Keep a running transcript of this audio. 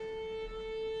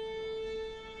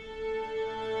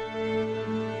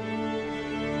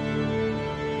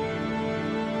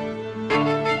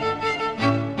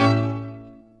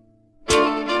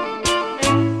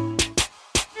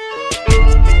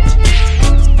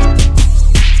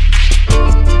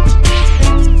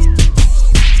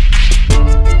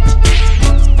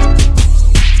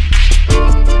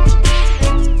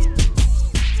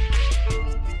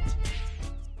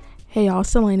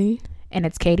it's Delaney. And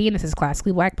it's Katie, and this is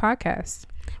Classically Black Podcast,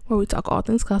 where we talk all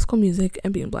things classical music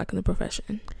and being black in the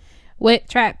profession. With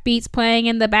trap beats playing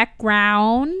in the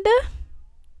background.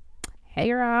 Hey,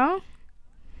 girl.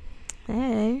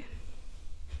 Hey.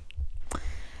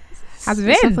 How's it been?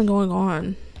 There's nothing going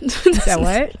on. Is that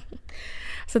what?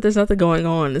 So there's nothing going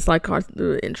on. It's like hard to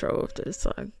do the intro if there's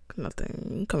like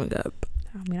nothing coming up.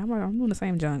 I mean, I'm doing the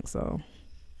same junk, so.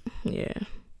 Yeah.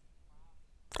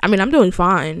 I mean, I'm doing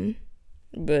fine,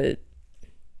 but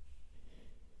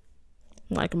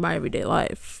like in my everyday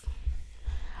life,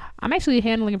 I'm actually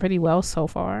handling it pretty well so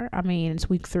far. I mean, it's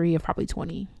week 3 of probably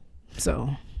 20, so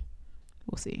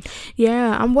we'll see.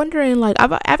 Yeah, I'm wondering, like,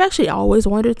 I've actually always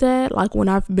wondered that, like, when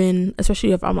I've been,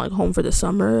 especially if I'm like home for the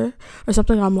summer or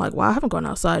something, I'm like, wow, I haven't gone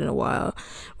outside in a while.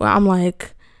 Well, I'm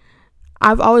like,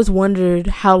 I've always wondered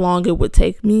how long it would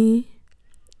take me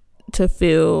to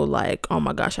feel like, oh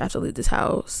my gosh, I have to leave this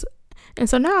house. And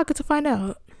so now I get to find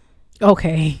out.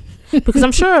 Okay. Because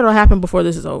I'm sure it'll happen before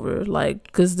this is over, like,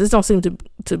 because this don't seem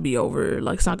to be over,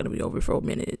 like, it's not going to be over for a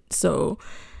minute. So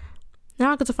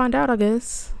now I get to find out, I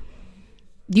guess.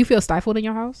 Do you feel stifled in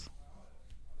your house?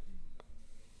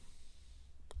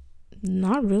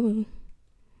 Not really.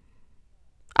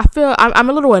 I feel I'm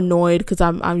a little annoyed because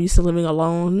I'm used to living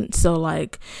alone, so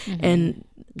like, and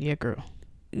yeah, girl,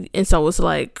 and so it's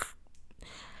like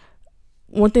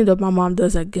one thing that my mom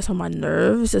does that gets on my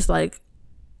nerves is like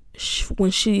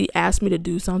when she asks me to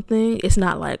do something, it's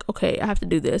not like, okay, I have to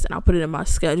do this and I'll put it in my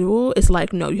schedule. It's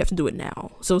like, no, you have to do it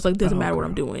now. So it's like, doesn't matter what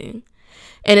I'm doing.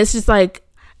 And it's just like,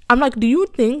 I'm like, do you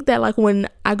think that like when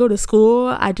I go to school,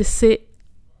 I just sit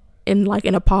in like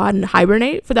in a pod and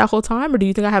hibernate for that whole time? Or do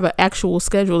you think I have an actual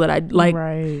schedule that I like?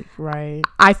 Right.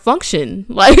 I function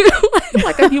like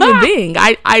a human being.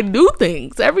 I do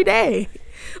things every day.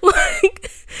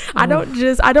 Like I don't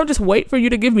just wait for you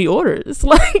to give me orders.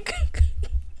 Like,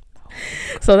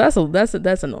 so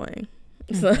that's annoying.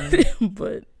 So,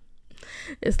 but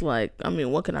it's like, I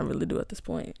mean, what can I really do at this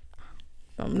point?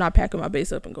 I'm not packing my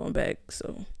base up and going back.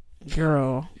 So,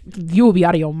 girl, you will be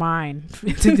out of your mind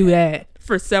to do that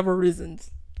for several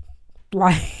reasons.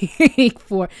 Like,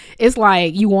 it's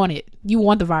like you want it. You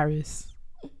want the virus.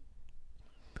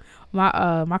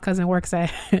 My cousin works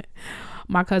at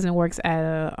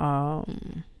a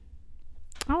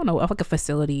I don't know, like a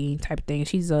facility type of thing.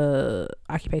 She's a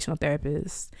occupational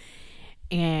therapist,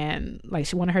 and like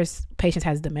one of her patients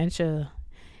has dementia,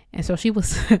 and so she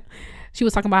was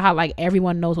talking about how like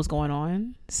everyone knows what's going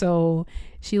on. So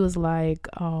she was like,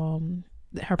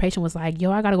 her patient was like,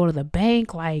 yo, I gotta go to the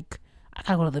bank. Like, I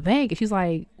gotta go to the bank. And she's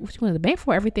like, what you going to the bank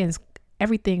for? Everything's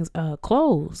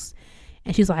closed.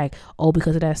 And she's like, oh,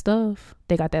 because of that stuff.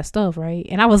 They got that stuff, right?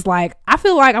 And I was like, I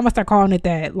feel like I'm gonna start calling it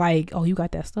that. Like, oh, you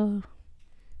got that stuff.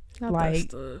 Not like, that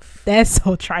stuff. That's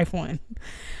so trifling.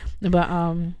 But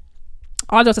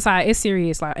all jokes aside, it's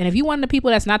serious. Like, and if you one of the people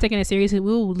that's not taking it seriously,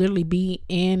 we will literally be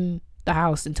in the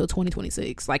house until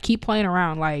 2026. Like, keep playing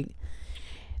around. Like,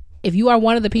 if you are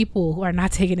one of the people who are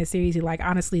not taking it seriously, like,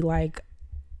 honestly, like,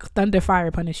 thunder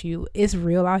fire punish you. It's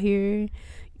real out here.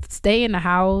 Stay in the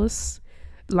house.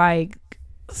 Like,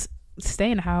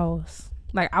 stay in the house.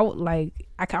 Like, I would, like,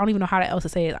 I don't even know how else to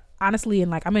say it, honestly.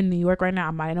 And like, I'm in New York right now.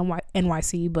 I'm not in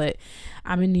NYC, but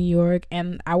I'm in New York,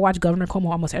 and I watch Governor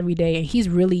Cuomo almost every day, and he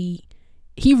really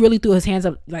threw his hands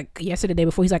up like yesterday, the day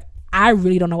before. He's like, I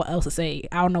really don't know what else to say.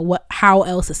 I don't know how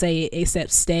else to say it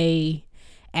except stay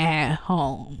at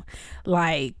home.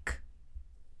 Like,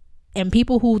 and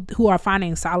people who are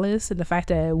finding solace in the fact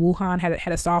that Wuhan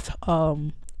had a soft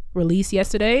release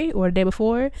yesterday or the day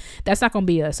before, that's not gonna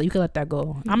be us, so you can let that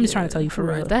go. I'm just trying to tell you for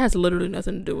real. That has literally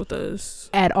nothing to do with us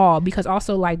at all, because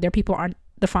also like their people aren't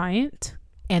defiant,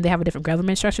 and they have a different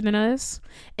government structure than us,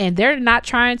 and they're not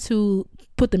trying to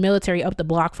put the military up the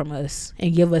block from us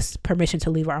and give us permission to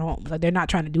leave our homes. Like, they're not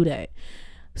trying to do that.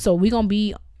 So we gonna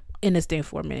be in this thing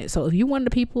for a minute. So if you one of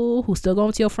the people who still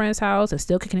going to your friend's house and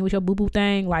still kicking it with your boo-boo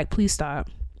thing, like, please stop.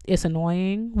 It's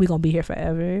annoying. We gonna be here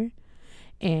forever.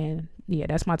 And yeah,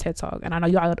 that's my TED Talk. And I know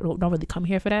y'all don't really come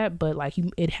here for that, but like,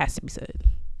 it has to be said.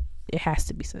 It has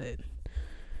to be said.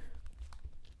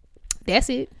 That's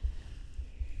it.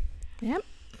 Yep.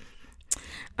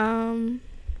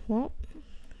 Well,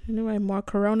 anyway, more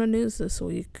Corona news this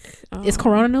week. It's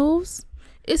Corona news?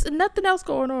 It's nothing else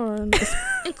going on. It's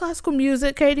in classical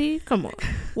music, Katie. Come on.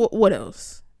 What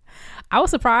else? I was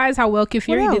surprised how well Kid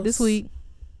Fury did this week.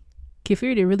 Kid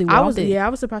Fury did really well. I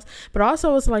was surprised. But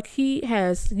also, it's like he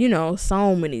has,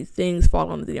 so many things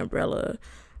fall under the umbrella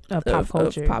of pop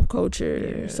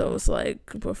culture. Yeah. So it's like,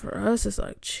 but for us, it's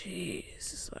like, jeez,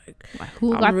 it's like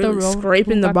who I'm got really the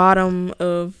scraping the bottom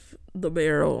of the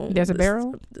barrel. There's a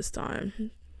barrel this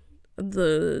time.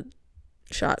 The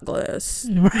shot glass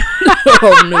of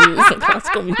news and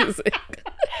classical music.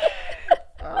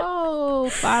 Oh,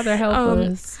 Father help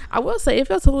us. I will say it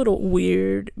feels a little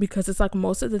weird because it's like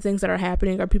most of the things that are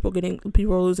happening are people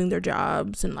are losing their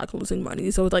jobs and like losing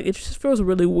money. So it's like it just feels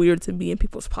really weird to be in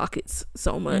people's pockets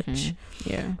so much.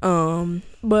 Yeah.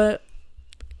 But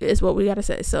it's what we gotta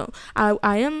say. So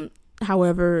I am,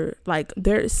 however, like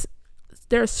there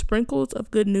are sprinkles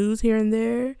of good news here and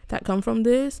there that come from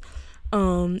this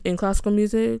in classical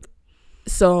music.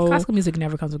 So classical music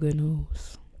never comes with good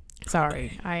news.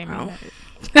 Sorry, I am.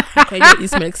 Okay, you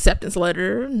some acceptance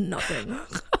letter, nothing.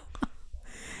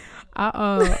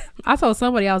 I told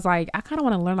somebody, I was like, I kind of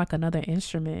want to learn like another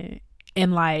instrument,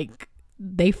 and like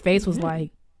they face was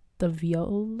like the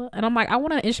viola, and I'm like, I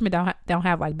want an instrument that don't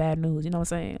have like bad news. You know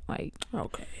what I'm saying? Like,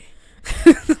 okay.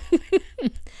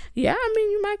 Yeah, I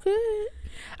mean, you might could.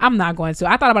 I'm not going to.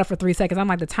 I thought about it for 3 seconds. I'm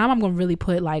like, the time I'm going to really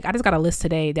put, like, I just got a list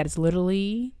today that is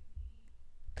literally,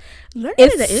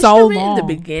 it's so long. In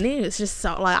the beginning, it's just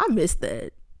so, like, I missed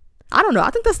that. I don't know.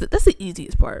 I think that's the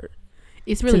easiest part.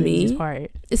 It's really the easiest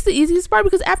part. It's the easiest part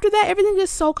because after that, everything is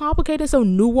so complicated, so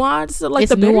nuanced. So, like,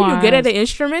 the better you get at the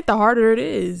instrument, the harder it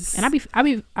is. And I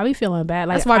be feeling bad.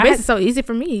 Like, that's why bass is so easy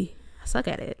for me. I suck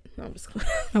at it. No, I'm just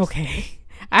okay.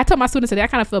 I told my students today, I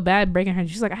kind of feel bad breaking her.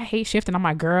 She's like, I hate shifting. I'm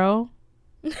like, girl,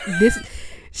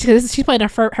 she's playing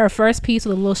her first piece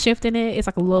with a little shift in it. It's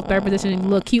like a little third position, a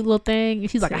little cute little thing.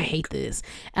 And she's like, I hate this.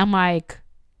 I'm like,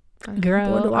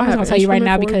 girl, I'm just gonna tell you right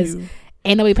now because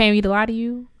ain't nobody paying me to lie to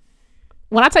you.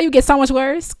 When I tell you it gets so much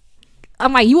worse,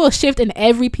 I'm like, you will shift in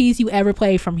every piece you ever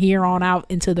play from here on out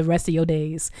into the rest of your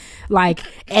days. Like,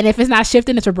 and if it's not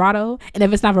shifting, it's vibrato. And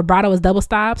if it's not vibrato, it's double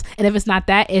stops. And if it's not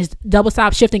that, it's double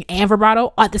stop, shifting, and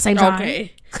vibrato at the same time.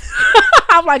 Okay.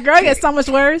 I'm like, girl, it gets so much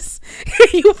worse.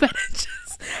 You better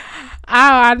just.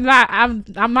 I'm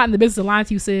not in the business of lying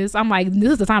to you, sis. I'm like,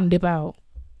 this is the time to dip out.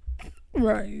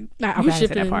 Right. Okay, you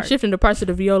shifting the parts of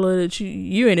the viola that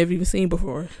you ain't ever even seen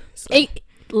before. So. You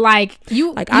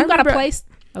got a place.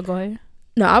 Oh, go ahead.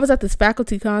 No, I was at this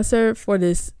faculty concert for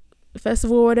this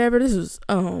festival or whatever. This was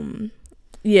and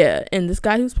this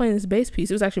guy who was playing this bass piece,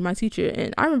 it was actually my teacher,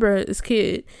 and I remember this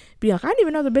kid being like, I didn't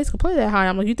even know the bass could play that high.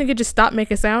 I'm like, you think it just stopped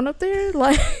making sound up there?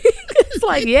 Like, it's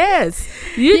like, yes,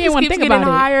 you just keep getting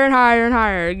higher and higher and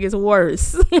higher. It gets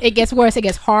worse. It gets worse. It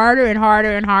gets harder and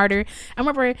harder and harder. I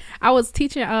remember I was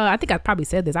teaching, I think I probably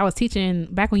said this, I was teaching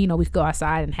back when, we could go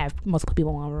outside and have multiple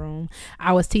people in one room.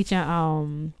 I was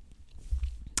teaching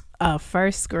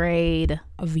first grade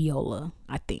viola,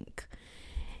 I think,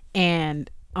 and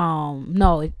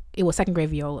no, it was second grade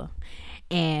viola,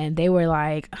 and they were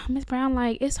like, oh, Miss Brown,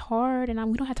 like, it's hard and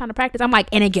we don't have time to practice. I'm like,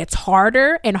 and it gets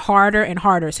harder and harder and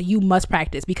harder, so you must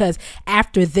practice, because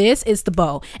after this is the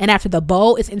bow, and after the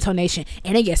bow is intonation,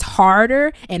 and it gets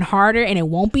harder and harder, and it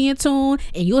won't be in tune,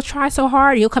 and you'll try so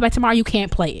hard, and you'll come back tomorrow, you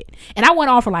can't play it. And I went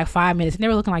on for like 5 minutes, and they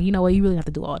were looking like, you know what, you really have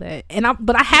to do all that.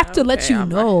 But I have to let you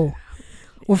know.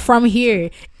 Well, from here,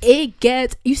 it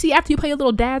gets, you see, after you play a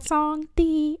little dad song,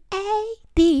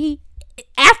 D-A-D,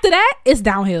 after that, it's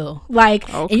downhill. Like,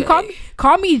 okay. And you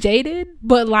call me jaded,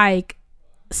 but like,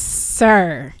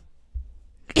 sir,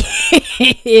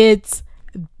 it's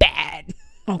bad.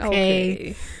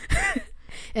 Okay.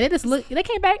 And they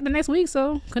came back the next week,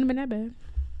 so couldn't have been that bad.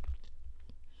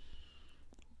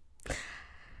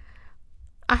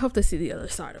 I hope they see the other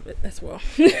side of it as well.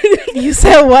 You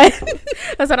said what?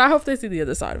 I said I hope they see the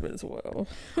other side of it as well.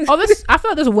 I feel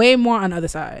like there's way more on the other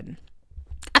side.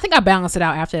 I think I balanced it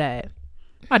out after that.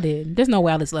 I did. There's no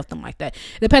way I just left them like that.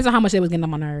 It depends on how much they was getting on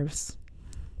my nerves.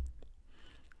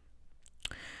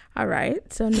 All right.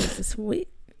 So next this week.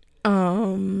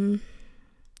 Same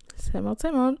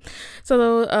old.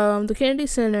 So the Kennedy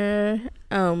Center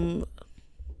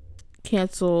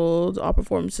canceled all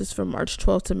performances from March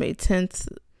 12th to May 10th.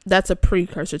 That's a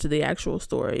precursor to the actual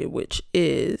story, which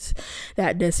is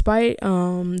that despite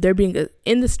there being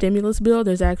in the stimulus bill,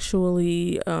 there's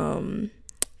actually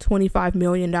 $25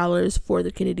 million for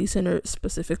the Kennedy Center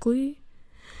specifically.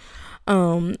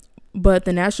 But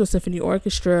the National Symphony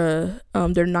Orchestra,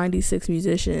 their 96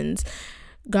 musicians,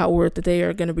 got word that they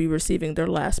are going to be receiving their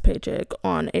last paycheck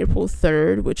on April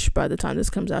 3rd, which by the time this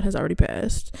comes out has already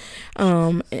passed,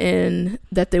 and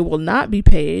that they will not be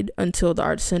paid until the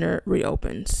Arts Center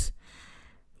reopens,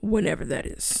 whenever that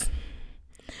is.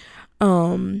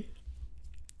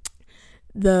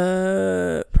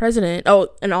 The president,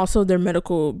 and also their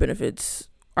medical benefits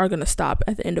are going to stop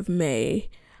at the end of May,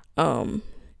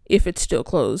 if it's still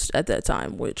closed at that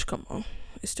time, which, come on.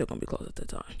 It's still gonna be closed at that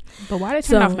time. But why they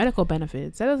turn off medical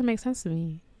benefits? That doesn't make sense to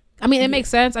me. I mean, it makes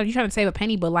sense. Are you trying to save a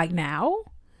penny? But like now,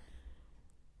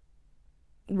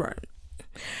 right?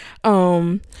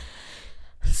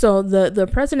 So the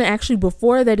president actually,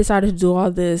 before they decided to do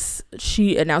all this,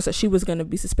 she announced that she was going to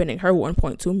be suspending her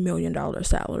 $1.2 million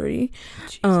salary.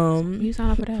 Jesus. You sign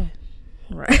up for that,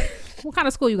 right? What kind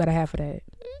of school you gotta have for that?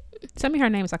 Tell me her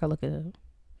name so I can look it up.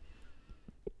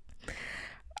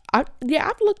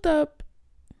 I've looked up.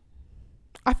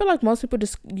 I feel like most people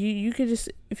just you could just,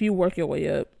 if you work your way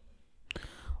up.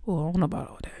 Oh, I don't know about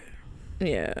all that.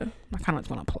 Yeah, I kind of just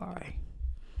want to apply.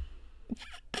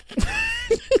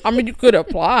 I mean, you could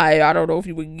apply. I don't know if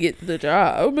you would get the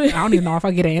job. I don't even know if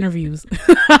I get interviews.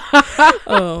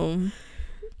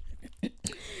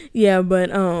 Yeah, but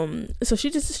so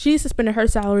she suspended her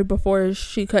salary before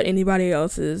she cut anybody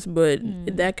else's, but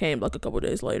that came like a couple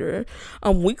days later.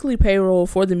 Weekly payroll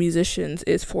for the musicians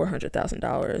is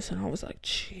 $400,000, and I was like,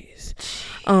 jeez.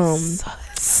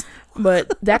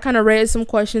 But that kind of raised some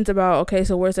questions about, okay,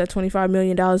 so where's that $25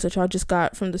 million that y'all just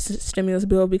got from the stimulus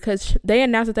bill? Because they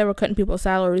announced that they were cutting people's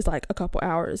salaries like a couple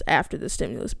hours after the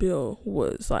stimulus bill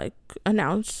was like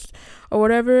announced or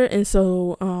whatever. And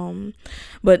so,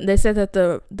 but they said that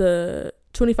the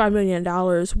 $25 million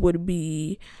would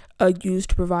be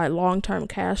used to provide long-term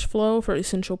cash flow for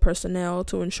essential personnel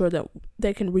to ensure that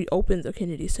they can reopen the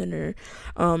Kennedy Center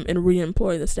and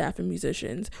re-employ the staff and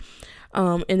musicians.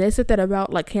 And they said that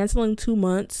about like canceling 2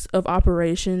 months of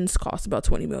operations cost about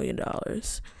 $20 million.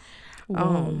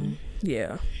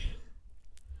 Yeah.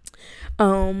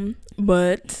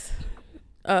 But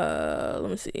let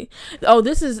me see. Oh,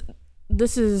 this is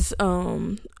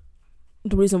the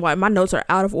reason why my notes are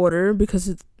out of order,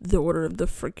 because the order of the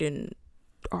freaking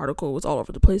article was all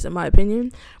over the place in my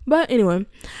opinion. But anyway,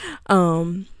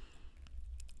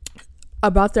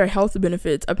 about their health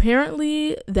benefits,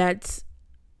 apparently that's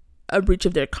a breach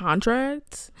of their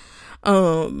contract. Yeah,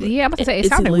 I'm about to say it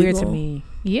sounded weird to me.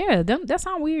 Yeah, that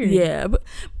sounds weird. Yeah,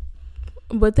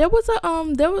 but there was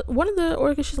one of the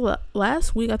orchestras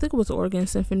last week, I think it was the Oregon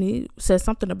Symphony, said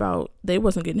something about they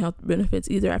wasn't getting health benefits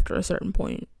either after a certain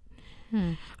point.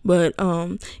 But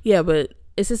yeah, but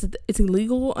it's just, it's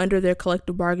illegal under their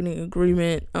collective bargaining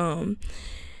agreement.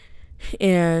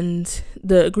 And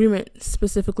the agreement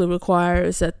specifically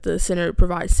requires that the center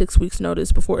provide 6 weeks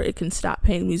notice before it can stop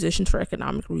paying musicians for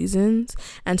economic reasons.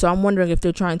 And so I'm wondering if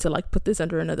they're trying to like put this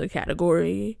under another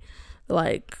category,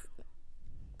 like,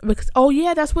 because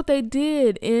that's what they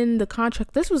did in the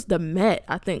contract. This was the Met,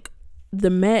 I think.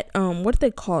 The Met, what did they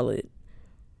call it?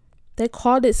 They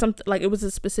called it something like, it was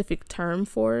a specific term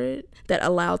for it that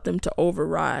allowed them to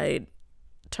override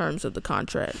terms of the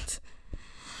contract.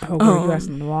 Oh, girl, you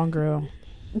asking the wrong girl.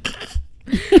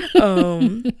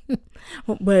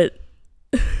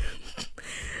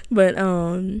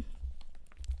 But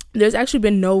there's actually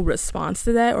been no response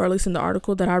to that, or at least in the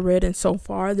article that I read, and so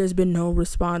far there's been no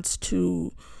response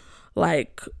to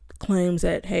like claims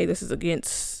that, hey, this is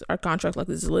against our contract, like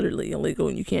this is literally illegal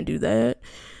and you can't do that.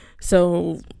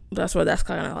 So that's why that's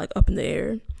kind of like up in the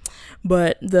air.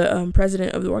 But the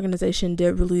president of the organization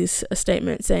did release a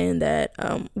statement saying that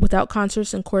without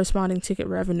concerts and corresponding ticket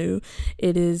revenue,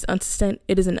 it is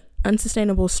an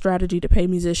unsustainable strategy to pay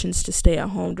musicians to stay at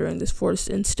home during this forced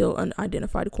and still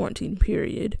unidentified quarantine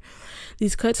period.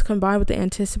 These cuts, combined with the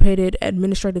anticipated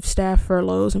administrative staff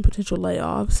furloughs and potential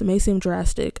layoffs, may seem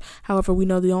drastic. However, we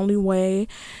know the only way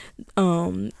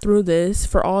through this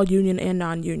for all union and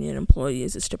non-union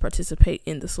employees is to participate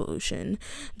in the solution.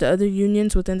 The other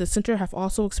unions within the center have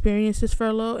also experienced this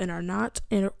furlough and are not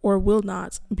or will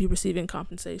not be receiving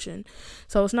compensation.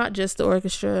 So it's not just the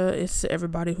orchestra, it's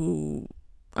everybody who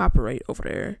operate over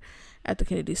there at the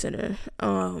Kennedy Center.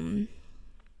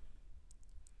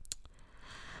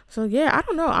 So yeah, I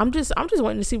don't know. I'm just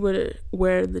waiting to see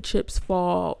where the chips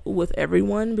fall with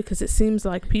everyone, because it seems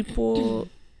like people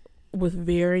with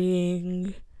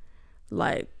varying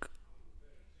like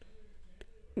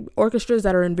orchestras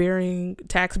that are in varying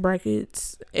tax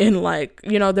brackets, and like,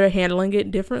 you know, they're handling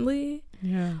it differently.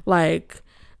 Yeah. Like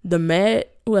the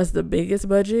Met, who has the biggest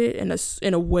budget and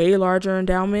a way larger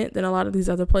endowment than a lot of these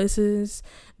other places,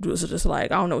 was just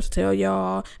like, I don't know what to tell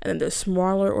y'all. And then there's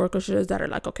smaller orchestras that are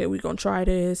like, okay, we're gonna try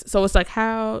this. So it's like,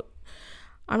 how,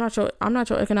 I'm not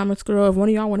your economics girl. If one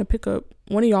of y'all want to pick up,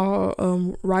 one of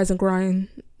y'all Rise and Grind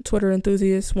Twitter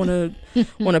enthusiasts want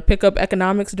to pick up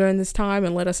economics during this time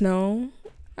and let us know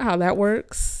how that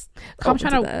works. I'm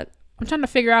trying to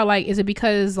figure out, like, is it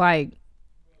because like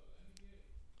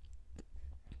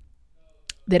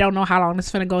they don't know how long this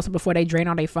is gonna go, so before they drain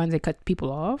all their funds, they cut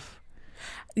people off?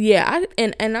 Yeah,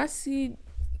 I see.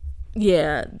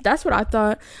 Yeah, that's what I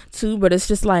thought too. But it's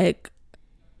just like,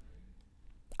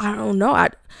 I don't know.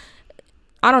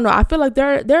 I don't know. I feel like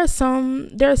there are some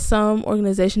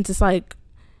organizations. It's like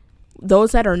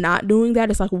those that are not doing that.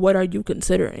 It's like, what are you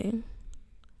considering?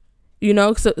 You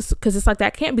know, because it's like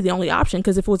that can't be the only option.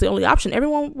 Because if it was the only option,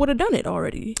 everyone would have done it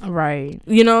already. Right.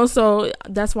 You know, so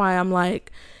that's why I'm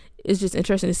like, it's just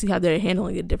interesting to see how they're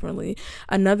handling it differently.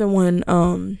 Another one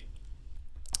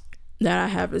that I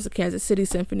have is the Kansas City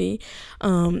Symphony.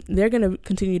 They're going to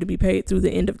continue to be paid through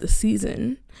the end of the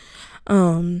season.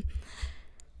 And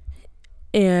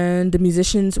the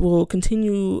musicians will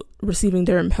continue receiving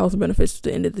their health benefits to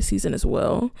the end of the season as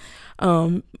well.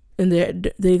 And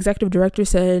the executive director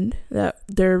said that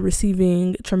they're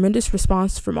receiving tremendous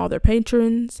response from all their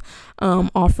patrons,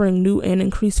 offering new and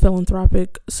increased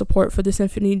philanthropic support for the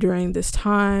symphony during this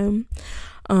time,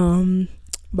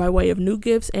 by way of new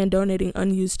gifts and donating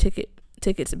unused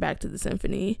tickets back to the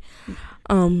symphony.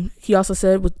 He also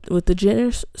said with the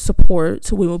generous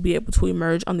support, we will be able to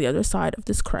emerge on the other side of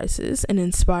this crisis and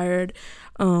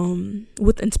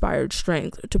with inspired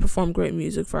strength to perform great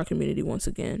music for our community once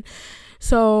again.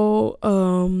 So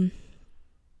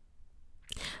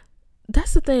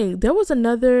that's the thing. There was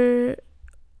another,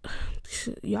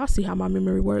 y'all see how my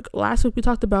memory work. Last week we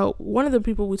talked about, one of the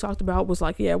people we talked about was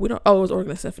like, yeah, it was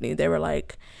Oregon Symphony. They were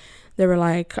like, I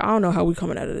don't know how we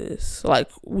coming out of this. Like,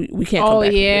 we can't come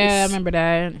back from this. I remember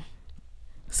that.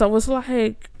 So it's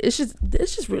like, it's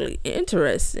just really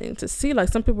interesting to see. Like,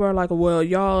 some people are like, well,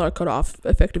 y'all are cut off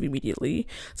effective immediately.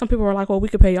 Some people are like, well, we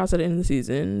could pay y'all to the end of the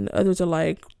season. Others are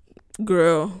like,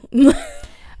 girl.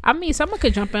 I mean, someone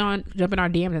could jump in our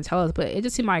DMs and tell us, but it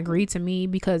just seemed like greed to me,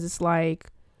 because it's like,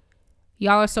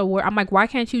 y'all are so worried. I'm like, why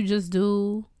can't you just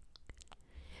do?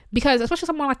 Because especially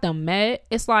someone like the Met,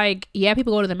 it's like, yeah,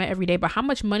 people go to the Met every day, but how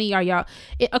much money are y'all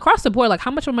across the board? Like,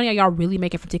 how much money are y'all really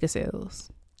making from ticket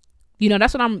sales? You know,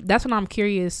 that's what I'm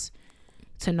curious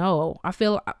to know. I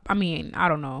mean, I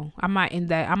don't know. I'm not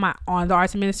on the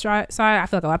arts administrator side. I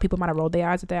feel like a lot of people might have rolled their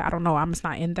eyes at that. I don't know. I'm just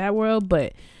not in that world,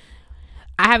 but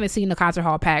I haven't seen the concert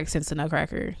hall packed since the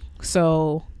Nutcracker.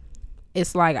 So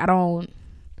it's like, I don't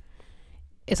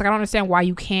understand why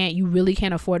you really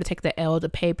can't afford to take the L to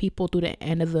pay people through the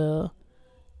end of the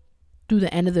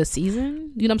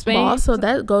season. You know what I'm saying? But also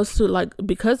that goes to, like,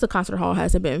 because the concert hall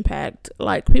hasn't been packed,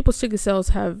 like, people's ticket sales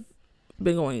have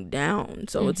been going down.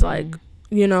 So it's like,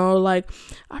 you know, like,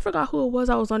 I forgot who it was.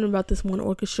 I was wondering about this one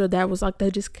orchestra that was like, they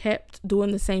just kept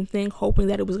doing the same thing, hoping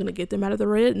that it was going to get them out of the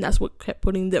red, and that's what kept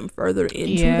putting them further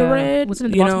into the red. Was it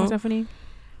in the Baltimore Symphony?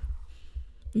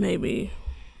 Maybe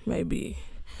probably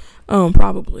not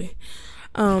probably.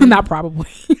 No,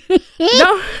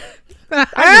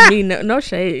 I mean, no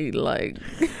shade, like,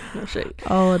 no shade.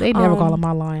 Oh, they never call him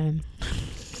my lion.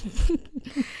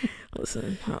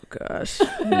 Listen, oh gosh,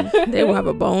 they will have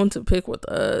a bone to pick with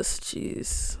us.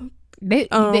 Jeez. We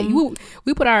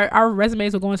put our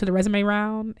resumes will go into the resume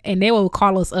round, and they will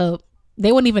call us up.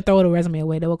 They wouldn't even throw the resume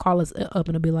away. They will call us up and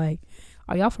it'll be like,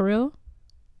 "Are y'all for real?"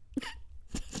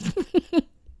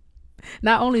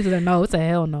 Not only is it a no, it's a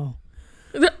hell no.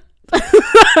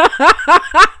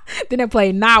 Then they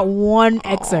play not one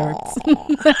excerpt.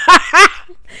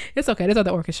 It's okay. There's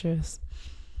other orchestras.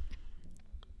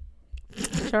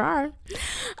 Sure are.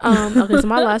 Okay, so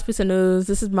my last piece of news,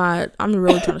 I'm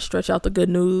really trying to stretch out the good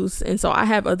news, and so I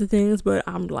have other things, but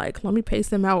I'm like, let me pace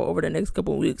them out over the next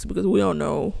couple of weeks, because we don't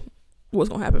know what's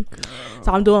gonna happen.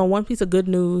 So I'm doing one piece of good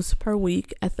news per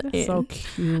week at the end. So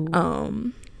cute.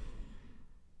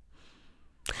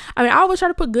 I mean, I always try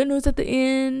to put good news at the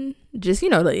end, just, you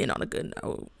know, to end on a good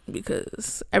note,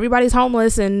 because everybody's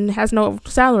homeless and has no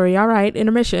salary. All right,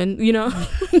 intermission, you know.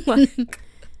 Like,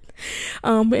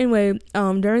 but anyway,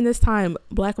 during this time,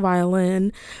 Black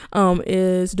Violin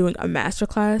is doing a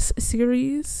masterclass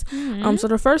series. So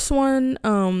the first one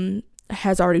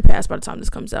has already passed by the time this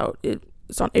comes out.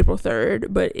 It's on April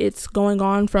 3rd, but it's going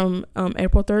on from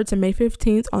April 3rd to May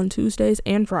 15th on Tuesdays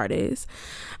and Fridays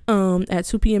at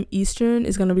 2 p.m. Eastern.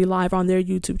 Is going to be live on their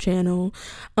YouTube channel.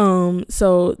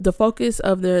 So the focus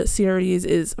of the series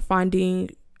is finding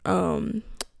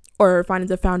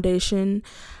the foundation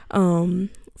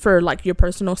for, like, your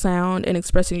personal sound and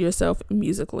expressing yourself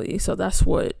musically. So that's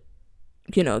what,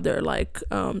 you know, they're like,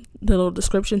 the little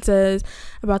description says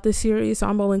about this series. So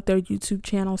I'm gonna link their YouTube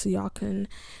channel so y'all can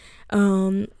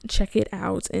check it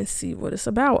out and see what it's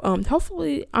about.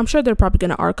 Hopefully, I'm sure they're probably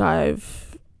gonna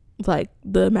archive, like,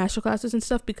 the masterclasses and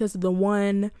stuff, because the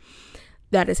one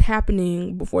that is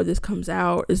happening before this comes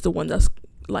out is the one that's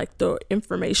like the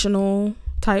informational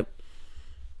type,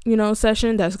 you know,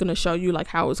 session that's going to show you, like,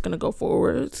 how it's going to go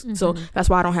forward. So that's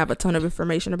why I don't have a ton of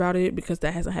information about it, because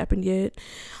that hasn't happened yet.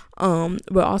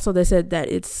 But also they said that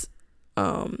it's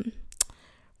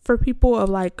for people of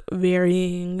like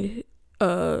varying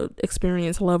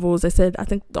experience levels. They said I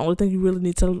think the only thing you really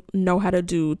need to know how to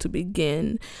do to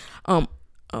begin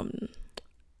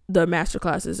the master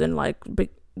classes and like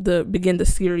begin the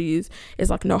series is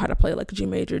like know how to play like G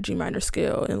major, G minor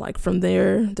scale, and like from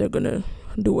there they're gonna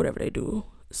do whatever they do.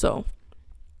 So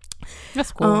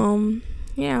that's cool.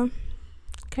 Yeah.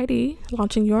 Katie,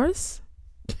 launching yours?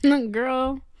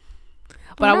 Girl.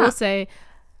 But I will say,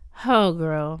 oh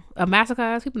girl, a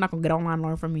masterclass, people not gonna get online and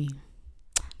learn from me.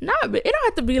 No, but it don't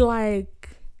have to be like,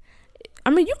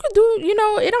 I mean, you could do, you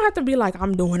know, it don't have to be like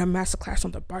I'm doing a masterclass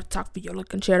on the Bartok Viola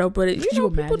Concerto, but it, you know,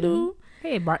 people do.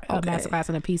 Hey, a masterclass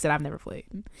on a piece that I've never played.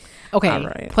 Okay,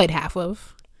 right. Played half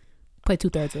of. Played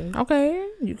 2/3 of. Okay,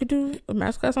 you could do a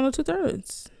masterclass on the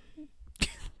 2/3.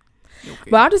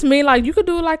 Okay. But I just mean like you could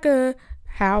do like a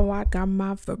how I got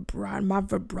my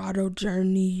vibrato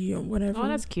journey or whatever. Oh,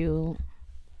 that's cute.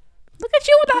 Look at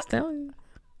you with that.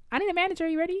 I need a manager. Are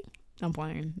you ready? I'm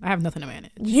playing. I have nothing to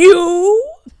manage. You?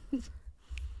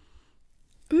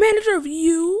 Manager of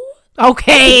you?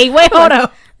 Okay, wait, hold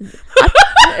up.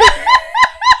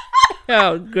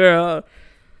 Oh, girl.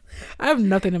 I have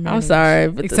nothing to manage. I'm sorry,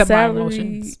 but except the salary, my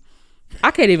emotions.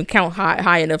 I can't even count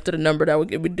high enough to the number that would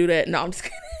get me to do that. No, I'm just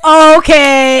kidding.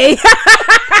 Okay. First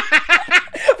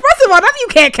of all, nothing you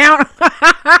can't count.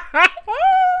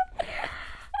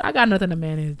 I got nothing to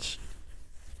manage.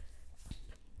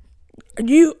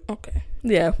 You okay?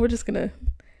 Yeah, we're just gonna.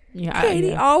 Yeah,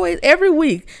 Katie always every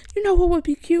week. You know what would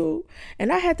be cute?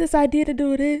 And I had this idea to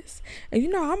do this, and you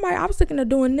know I was thinking of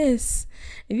doing this,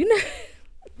 and you know.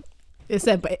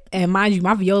 Except, and mind you,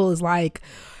 my viola is like,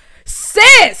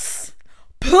 sis,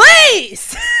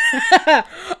 please, open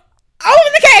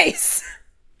the case.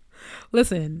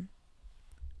 Listen,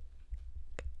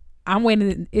 I'm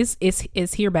waiting.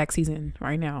 It's here back season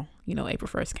right now. You know,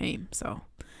 April 1st came, so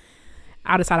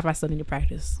I'll decide if I still need to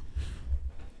practice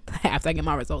after I get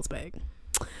my results back.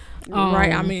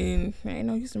 Right? I mean, ain't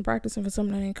no use in practicing for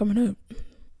something that ain't coming up.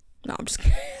 No, I'm just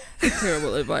kidding.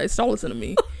 Terrible advice. Don't listen to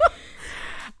me.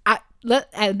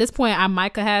 At this point, I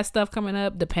might have stuff coming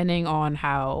up depending on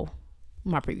how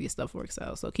my previous stuff works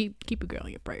out. So keep a girl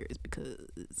in your prayers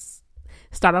because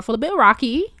start off a little bit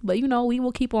rocky, but you know we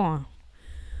will keep on.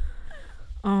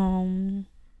 Going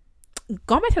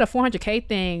back to the 400K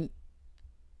thing,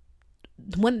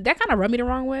 when that kind of rubbed me the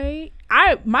wrong way.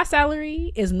 My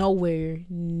salary is nowhere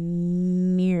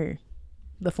near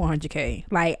the 400K.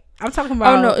 Like I'm talking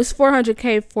about. Oh no, it's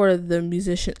 400K for the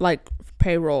musician, like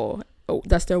payroll. Oh,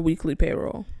 that's their weekly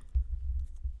payroll.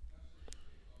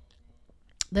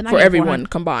 For everyone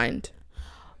combined.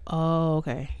 Oh,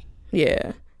 okay.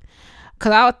 Yeah.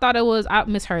 Because I thought it was, I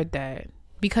misheard that.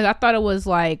 Because I thought it was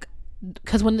like,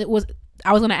 because when it was,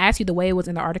 I was going to ask you the way it was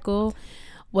in the article,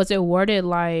 was it worded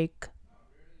like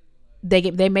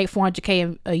they make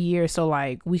 400K a year so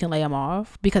like we can lay them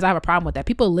off? Because I have a problem with that.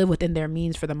 People live within their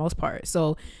means for the most part.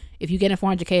 So if you get in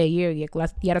 400K a year, yeah,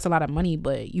 that's a lot of money,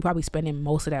 but you probably spending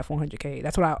most of that 400K.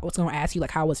 That's what I was going to ask you,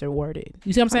 like how was it worded?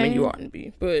 You see what I'm saying? I mean, you oughtn't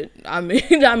be, but I'm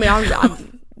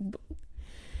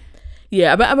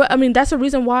yeah, but I mean that's the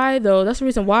reason why though. That's the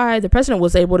reason why the president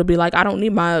was able to be like, I don't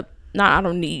need,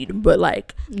 but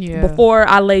like before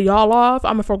I lay y'all off,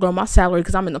 I'm gonna forego my salary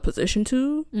because I'm in the position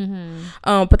to. Mm-hmm.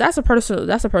 But that's a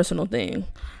personal thing.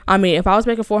 I mean, if I was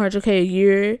making 400K a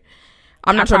year,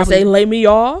 I'm not trying to say lay me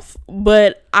off,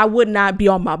 but I would not be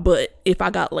on my butt if I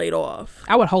got laid off.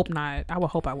 I would hope not. I would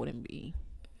hope I wouldn't be.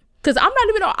 Because I'm not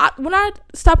even when I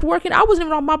stopped working, I wasn't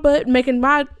even on my butt making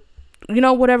my,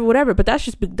 whatever. But that's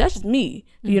just me,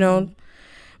 you know.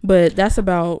 But that's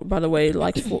about, by the way,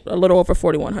 like a little over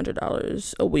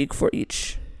 $4,100 a week for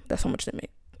each. That's how much they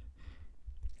make.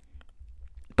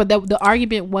 But the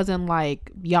argument wasn't like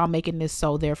y'all making this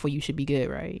so therefore you should be good,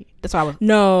 right? That's what I was.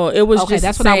 No, it was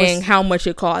just saying how much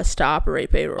it costs to operate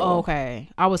payroll. Okay,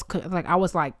 I was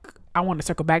like I wanted to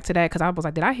circle back to that because I was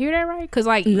like, did I hear that right? Because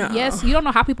like yes, you don't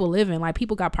know how people living. Like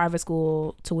people got private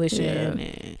school tuition.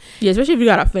 Yeah, especially if you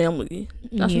got a family.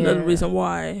 That's another reason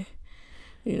why.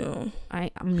 I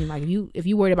mean, like if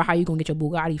you worried about how you gonna get your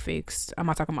Bugatti fixed, I'm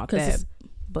not talking about that.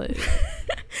 But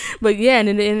but yeah,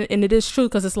 and it is true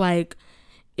because it's like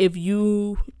if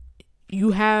you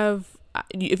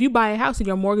buy a house and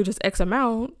your mortgage is X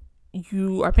amount,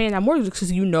 you are paying that mortgage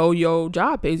because your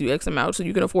job pays you X amount, so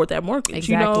you can afford that mortgage.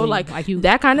 Exactly. Like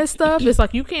that kind of stuff. It's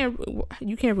like you can't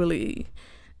really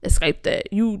escape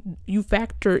that. You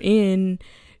factor in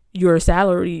your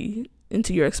salary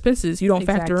into your expenses. You don't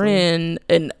factor in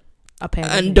an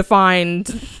undefined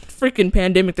freaking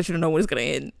pandemic that you don't know when it's gonna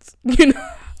end.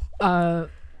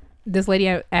 this lady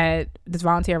at this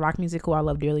volunteer rock music who I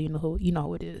love dearly, you know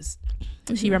who it is.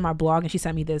 She read my blog and she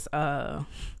sent me this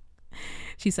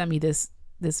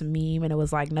this meme, and it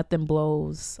was like, nothing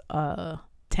blows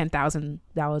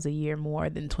 $10,000 a year more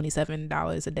than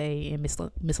 $27 a day in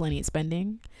miscellaneous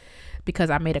spending, because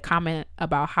I made a comment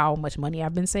about how much money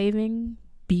I've been saving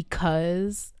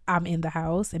because I'm in the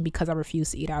house and because I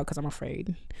refuse to eat out because I'm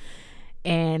afraid.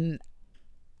 And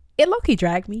it low-key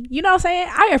dragged me, you know what I'm saying?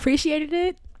 I appreciated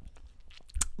it,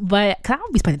 but cause I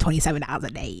don't be spending $27 a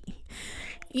day,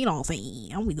 you know what I'm saying?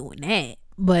 I don't be doing that.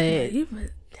 But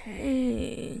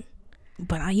dang.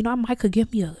 But I might could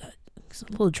give me a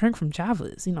little drink from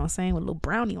Java's, you know what I'm saying, with a little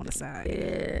brownie on the side.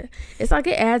 Yeah, it's like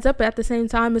it adds up. At the same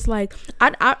time, it's like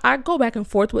I go back and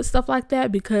forth with stuff like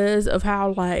that because of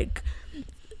how like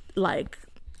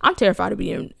I'm terrified of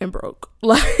being broke.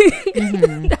 Like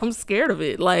I'm scared of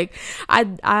it. Like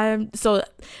I'm so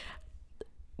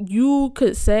you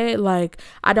could say, like,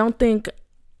 I don't think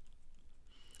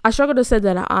I struggle to say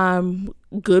that I'm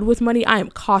good with money. I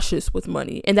am cautious with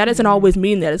money, and that doesn't always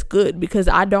mean that it's good, because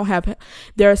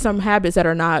there are some habits that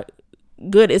are not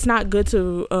good. It's not good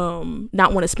to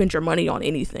not want to spend your money on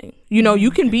anything.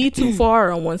 You can be too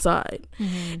far on one side.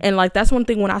 And like that's one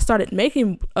thing, when I started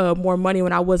making more money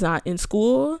when I was not in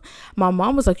school, my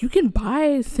mom was like, you can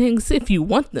buy things if you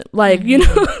want them, like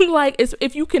like it's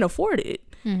if you can afford it.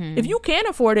 If you can't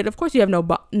afford it, of course you have no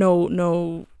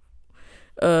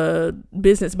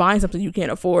business buying something you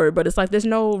can't afford. But it's like there's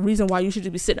no reason why you should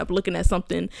just be sitting up looking at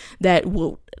something that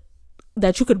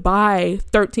you could buy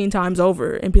 13 times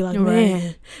over and be like,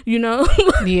 man,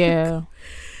 Yeah.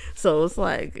 So it's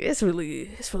like it's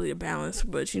really a balance,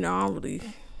 but I don't really.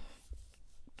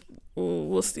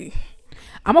 We'll see.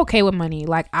 I'm okay with money.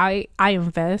 Like I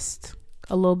invest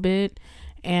a little bit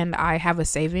and I have a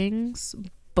savings,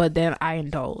 but then I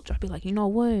indulge. I'll be like, you know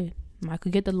what, I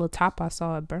could get the little top I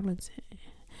saw at Burlington.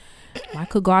 I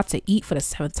could go out to eat for the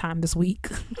 7th time this week,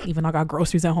 even though I got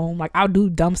groceries at home. Like, I'll do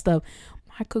dumb stuff.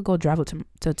 I could go travel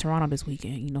to Toronto this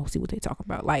weekend, see what they talk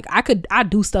about. Like, I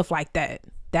do stuff like that.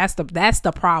 That's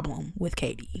the problem with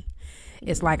Katie.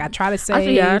 It's like I try to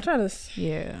say,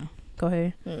 yeah. Go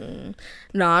ahead.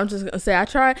 No, I'm just gonna say I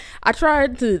tried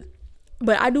to,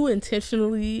 but I do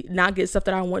intentionally not get stuff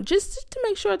that I want, just to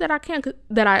make sure that I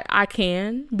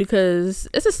can, because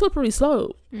it's a slippery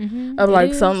slope. Of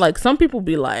like some people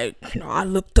be like, I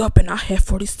looked up and I had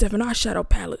 47 eyeshadow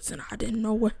palettes and I didn't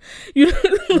know what.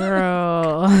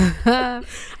 Girl. I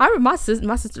remember my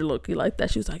sister low-key like that.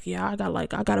 She was like, yeah, I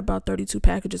got about 32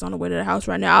 packages on the way to the house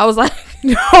right now. I was like,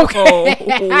 okay.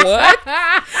 Oh, what?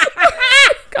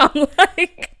 I'm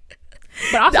like,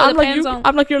 but also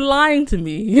I'm like, you're lying to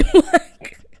me.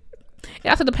 It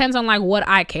also depends on like what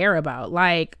I care about.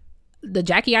 Like the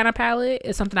Jackie Aina palette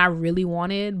is something I really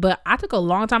wanted, but I took a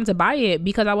long time to buy it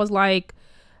because I was like,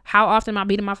 how often am I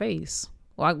beating my face?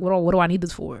 Like, what do I need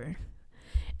this for? And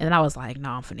then I was like,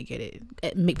 no, I'm finna get it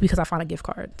because I found a gift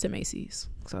card to Macy's,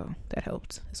 so that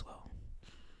helped as well.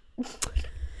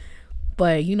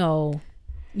 But you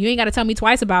ain't got to tell me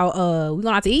twice about we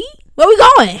going out to eat. Where we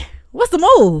going? What's the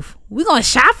move? We going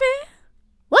shopping?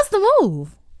 What's the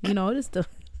move? Just the.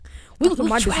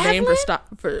 My disdain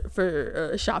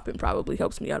for shopping probably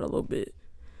helps me out a little bit.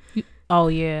 Oh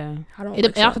yeah, I don't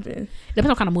like shopping. It depends on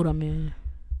what kind of mood I'm in.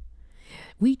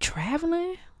 We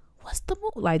traveling? What's the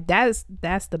mood? Like that's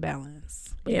the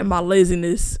balance. Yeah, my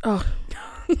laziness. Oh.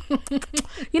 I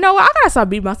gotta stop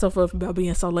beating myself up about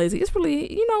being so lazy. It's really,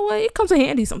 it comes in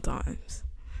handy sometimes.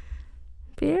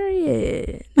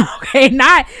 Period. Okay,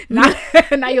 not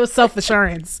your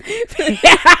self-assurance.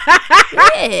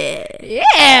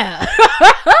 Yeah.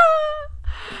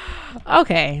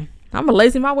 Okay. I'm a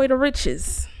lazy my way to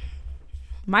riches.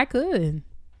 Might could.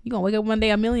 You gonna wake up one day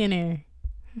a millionaire.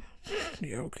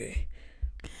 Yeah, okay.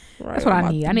 Right. That's what I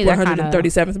need. I need that kind of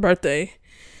 137th birthday.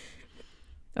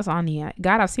 That's all I need.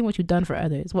 God, I've seen what you've done for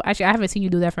others. Well, actually, I haven't seen you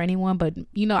do that for anyone, but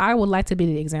I would like to be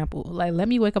the example. Like, let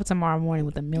me wake up tomorrow morning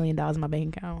with $1 million in my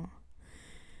bank account.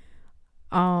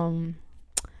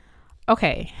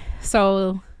 Okay,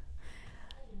 so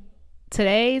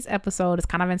today's episode is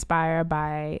kind of inspired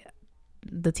by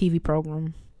the TV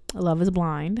program Love is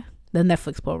Blind, the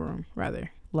Netflix program rather,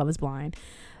 Love is Blind.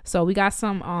 So we got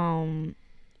some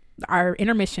our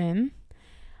intermission.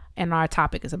 And our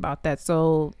topic is about that.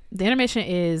 So the intermission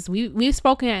is we've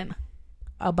spoken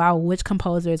about which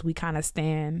composers we kind of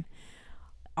stand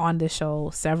on the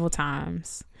show several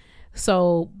times.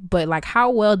 So, but like, how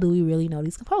well do we really know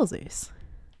these composers?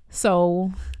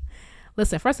 So,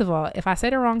 listen. First of all, if I say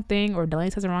the wrong thing or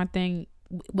Delaney says the wrong thing,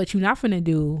 what you're not finna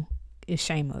do is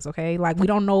shame us, okay? Like, we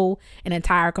don't know an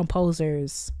entire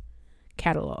composer's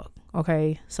catalog.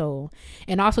 Okay, so,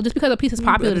 and also just because a piece is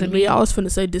popular doesn't me, mean. I was finna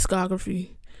say discography.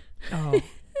 Oh,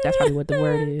 that's probably what the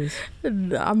word is.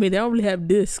 I mean, they don't really have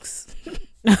discs.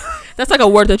 That's like a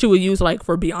word that you would use like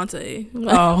for Beyonce.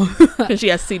 Oh, because she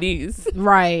has CDs,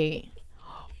 right?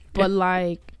 But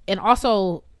like, and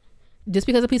also, just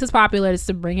because a piece is popular, is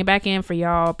to bring it back in for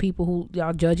y'all people who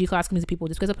y'all judgy classical music people.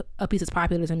 Just because a piece is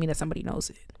popular doesn't mean that somebody knows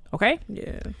it. Okay?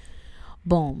 Yeah.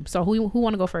 Boom. So who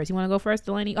want to go first? You want to go first,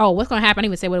 Delaney? Oh, what's gonna happen? I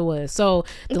didn't even say what it was. So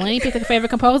Delaney picked the favorite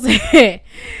composer.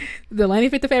 Delaney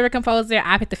picked the favorite composer.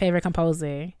 I picked the favorite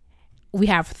composer. We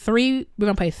have three. We're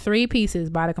gonna play 3 pieces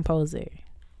by the composer.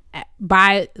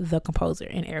 By the composer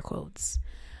in air quotes.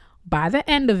 By the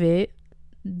end of it,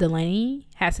 Delaney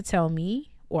has to tell me,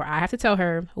 or I have to tell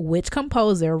her, which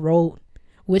composer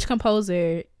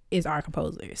is our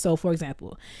composer. So, for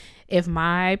example, if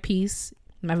my piece,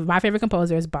 my favorite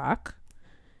composer is Bach.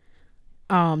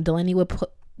 Delaney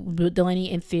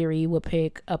in theory would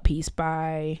pick a piece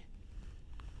by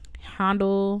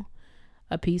Handel,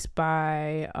 a piece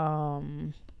by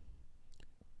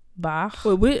Bach.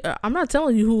 Wait, I'm not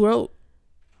telling you who wrote.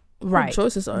 Right.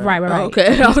 Choices are right. Oh,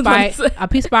 okay. A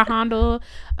piece by Handel,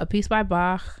 a piece by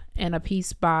Bach, and a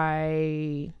piece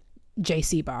by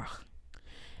J.C. Bach.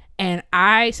 And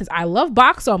since I love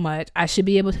Bach so much, I should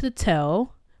be able to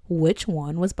tell which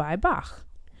one was by Bach.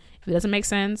 If it doesn't make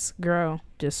sense, girl,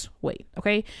 just wait.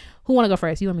 Okay, who want to go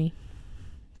first? You or me?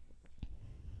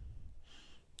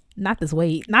 Not this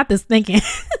thinking.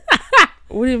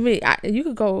 What do you mean? You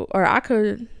could go, or I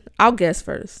could. I'll guess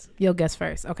first. You'll guess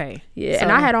first. Okay. Yeah, so,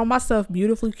 and I had all my stuff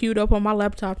beautifully queued up on my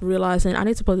laptop, realizing I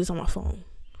need to put this on my phone.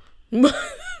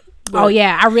 Oh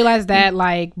yeah, I realized that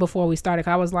like before we started.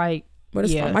 'Cause I was like, but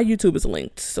it's fine. My YouTube is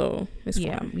linked, so it's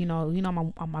fine. You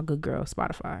know, I'm my good girl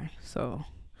Spotify. So,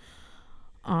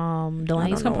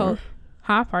 Delaney's composed.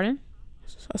 Huh? Pardon?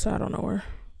 I said I don't know her.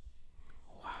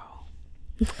 Wow.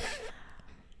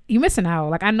 You missing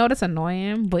out. Like, I know that's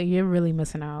annoying, but you're really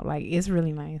missing out. Like, it's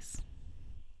really nice.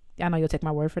 I know you'll take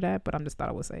my word for that, but I just thought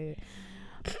I would say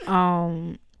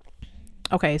it.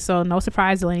 Okay, so no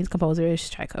surprise, Delaney's composer is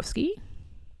Tchaikovsky.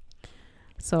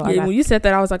 So when you said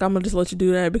that, I was like, I'm gonna just let you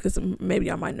do that because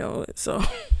maybe I might know it. So.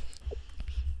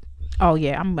 Oh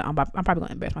yeah, I'm probably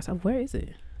gonna embarrass myself. Where is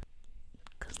it?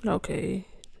 Okay,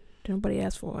 nobody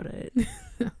asked for all that.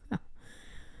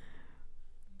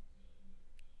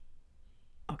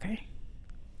 Okay.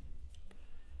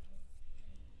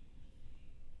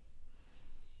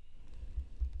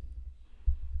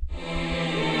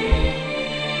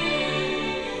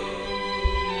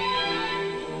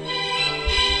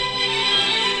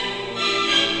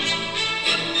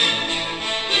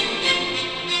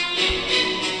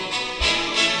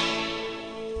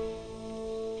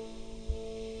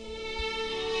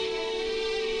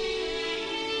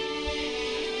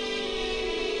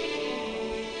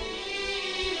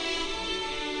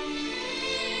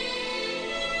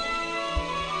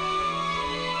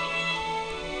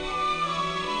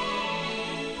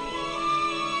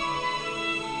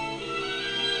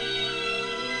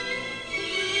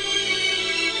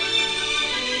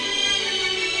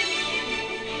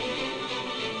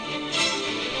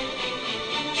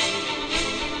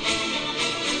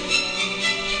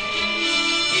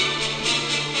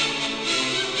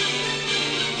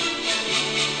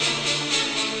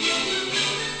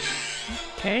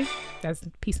 Okay, that's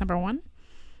piece number 1.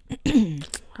 I need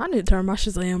to turn my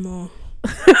Shazam on.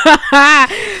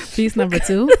 Piece number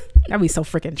 2. That'd be so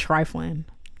freaking trifling.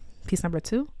 Piece number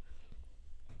 2.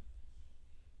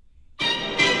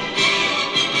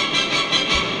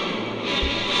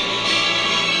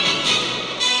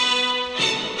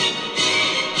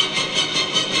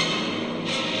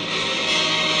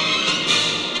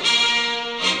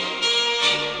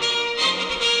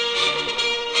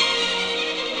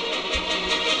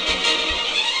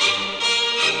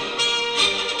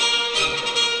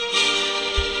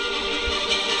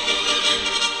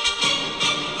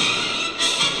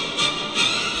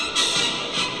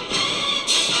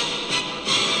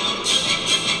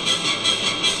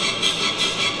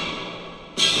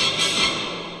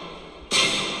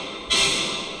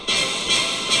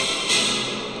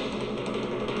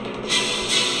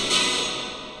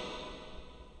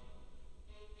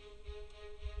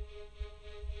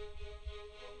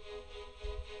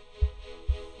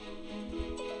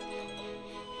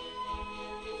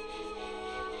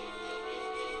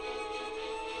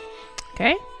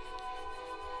 Okay.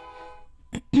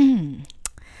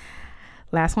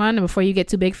 Last one before you get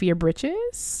too big for your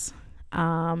britches.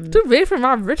 Too big for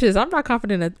my britches. I'm not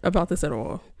confident about this at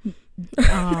all.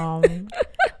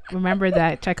 Remember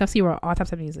that Tchaikovsky wrote all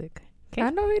types of music. Okay?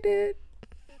 I know he did.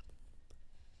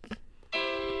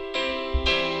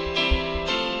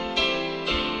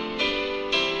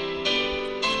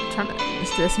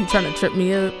 What's this? You trying to trip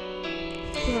me up?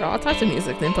 You got all types of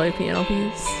music, then play a piano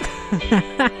piece.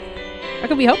 I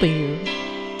could be helping you.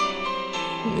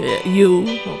 Yeah,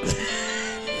 you. Okay.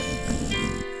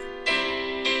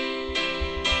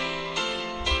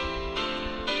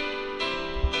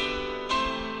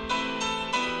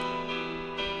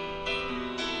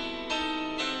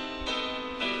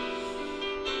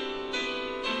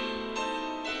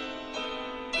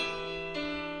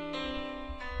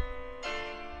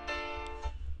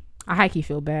 I hikey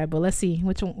feel bad, but let's see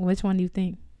which one do you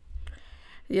think?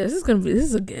 Yeah, this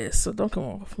is a guess, so don't come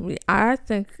off me. I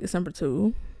think it's number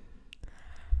 2.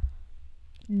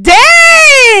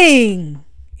 Dang,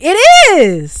 it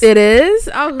is. It is.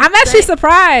 I'm actually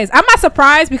surprised. I'm not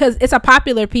surprised because it's a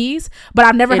popular piece, but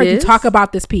I've never heard you talk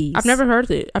about this piece. I've never heard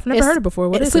it. I've never heard it before.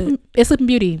 What is it? It's Sleeping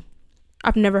Beauty.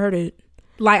 I've never heard it.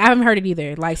 Like, I haven't heard it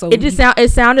either. Like, so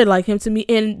it sounded like him to me,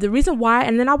 and the reason why,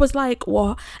 and then I was like,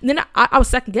 well, and then I was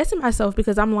second guessing myself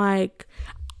because I'm like,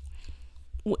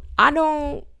 I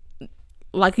don't,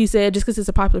 like you said, just because it's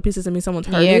a popular piece doesn't mean someone's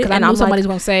heard it. Yeah, because I know somebody's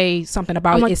gonna say something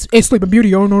about it's Sleeping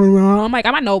Beauty. I'm like,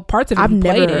 I might know parts of it. I've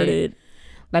never heard it.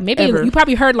 Like, maybe you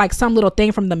probably heard like some little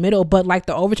thing from the middle, but like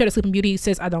the overture to Sleeping Beauty,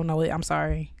 sis, I don't know it. I'm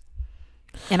sorry.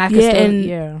 And I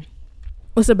can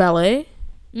what's the ballet?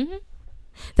 Mm-hmm.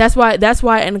 That's why,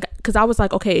 and because I was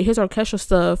like, okay, here's orchestral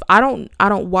stuff. I don't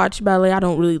watch ballet. I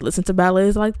don't really listen to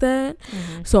ballets like that.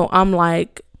 Mm-hmm. So I'm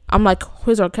like,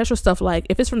 here's orchestral stuff. Like,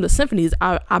 if it's from the symphonies,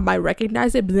 I might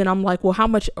recognize it. But then I'm like, well, how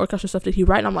much orchestral stuff did he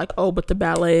write? And I'm like, oh, but the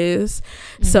ballets.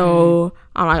 Mm-hmm. So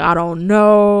I'm like, I don't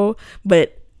know,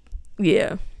 but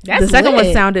yeah, the second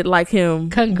one sounded like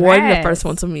him more than the first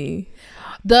one to me.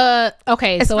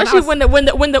 Especially so when the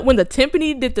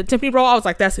timpani did the timpani roll, I was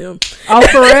like, that's him. Oh,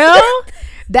 for real?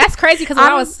 That's crazy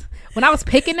because when I was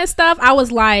picking this stuff, I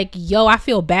was like, yo, I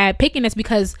feel bad picking this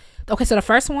because so the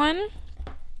first one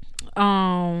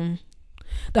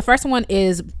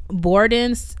is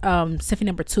Borden's Symphony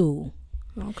Number 2.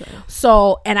 Okay.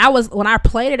 So, and when I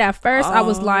played it at first, I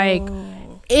was like,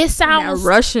 it sounds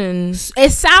Russian.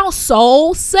 It sounds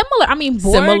so similar. I mean,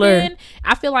 Borden,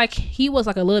 I feel like he was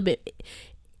like a little bit.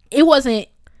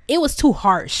 It was too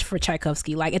harsh for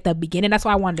Tchaikovsky. Like at the beginning, that's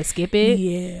why I wanted to skip it.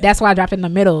 Yeah, that's why I dropped it in the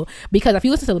middle. Because if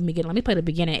you listen to the beginning, let me play the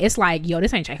beginning. It's like, yo,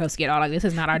 this ain't Tchaikovsky at all. Like, this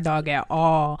is not our dog at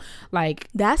all. Like,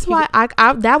 that's why I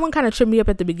that one kind of tripped me up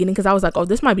at the beginning because I was like, oh,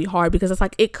 this might be hard because it's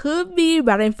like it could be,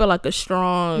 but I didn't feel like a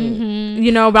strong,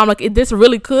 But I'm like, this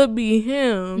really could be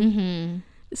him. Mm-hmm.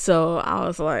 So I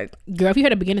was like, girl, if you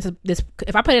heard the beginning of this,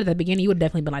 if I played it at the beginning, you would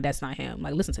definitely be like, that's not him.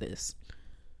 Like, listen to this.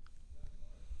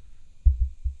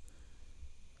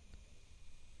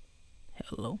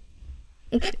 Hello.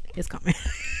 It's coming.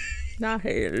 Not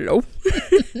hello.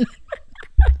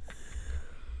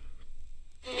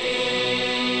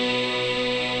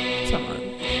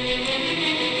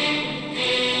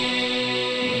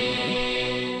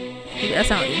 That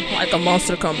sounds like a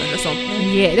monster coming or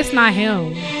something. Yeah, it's not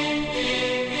him.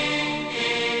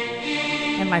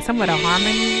 And like some of the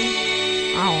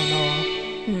harmony, I don't know.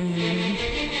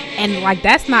 And like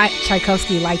that's not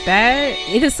Tchaikovsky like that.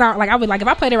 It just sound like I would like if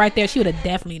I played it right there, she would have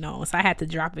definitely known. So I had to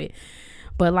drop it.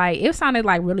 But like it sounded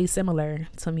like really similar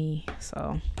to me.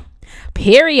 So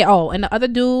period. Oh, and the other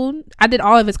dude, I did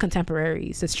all of his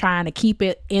contemporaries, just trying to keep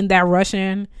it in that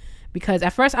Russian. Because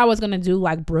at first I was gonna do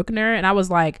like Bruckner, and I was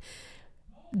like,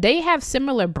 they have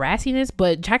similar brassiness,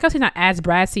 but Tchaikovsky's not as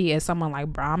brassy as someone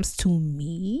like Brahms to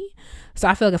me. So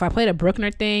I feel like if I played a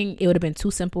Bruckner thing, it would have been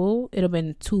too simple. It would have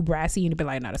been too brassy, and you'd be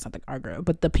like, no, that's not our girl.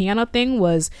 But the piano thing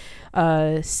was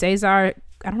Cesar. I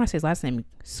don't know how to say his last name.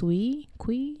 Sui.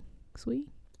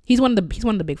 He's one of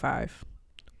the big five.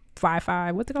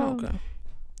 5. What's it called? Okay.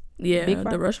 Yeah,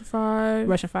 the Russian 5.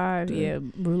 Russian 5. Yeah,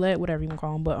 roulette, whatever you want to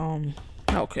call them.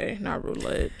 But okay, not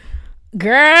roulette.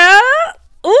 Girl.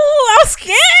 Ooh, I'm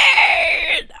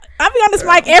scared. I be on this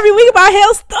mic every week about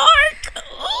Hale Stark.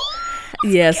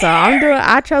 Yeah, so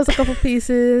I chose a couple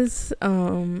pieces.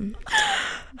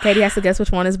 Katie has to guess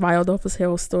which one is Biodolphus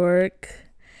Hailstork.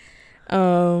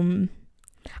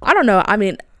 I don't know. I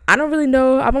mean, I don't really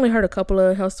know. I've only heard a couple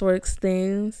of Hailstork's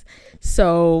things,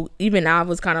 so even I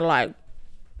was kind of like,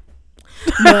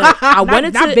 but I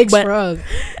wanted not to. Big shrug.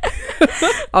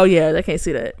 Oh yeah, they can't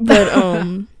see that. But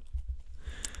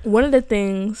one of the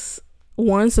things,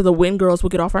 so the Wind Girls will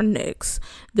get off our necks.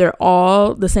 They're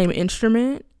all the same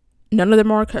instrument. None of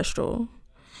them are orchestral.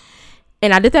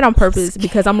 And I did that on purpose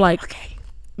because I'm like,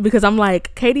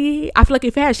 Katie, I feel like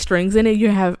if it has strings in it, you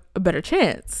have a better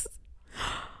chance.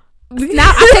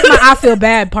 Now I take my I feel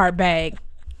bad part back.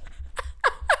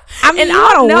 I mean, you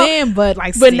want to win, but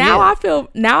like, but now I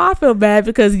feel bad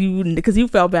because you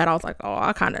felt bad. I was like, oh,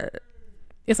 I kind of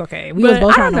It's okay. We was But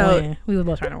both I trying don't to know. win. We was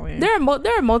both trying to win. There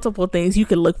are multiple things you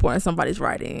could look for in somebody's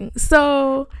writing.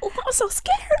 So Oh, I'm so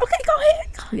scared. Okay, go ahead.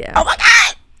 yeah. Oh my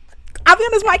god, I'll be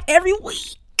on this mic every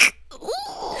week.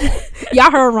 Y'all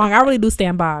heard wrong. I really do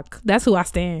stand Bach. That's who I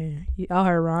stand. Y'all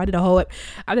heard wrong. I did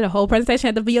a whole presentation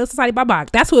at the VO Society by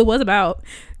Bach. That's who it was about.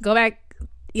 Go back.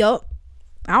 Yup.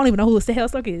 I don't even know who the hell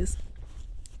Stuck is.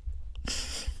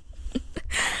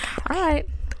 All right.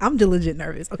 I'm just legit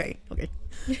nervous. Okay.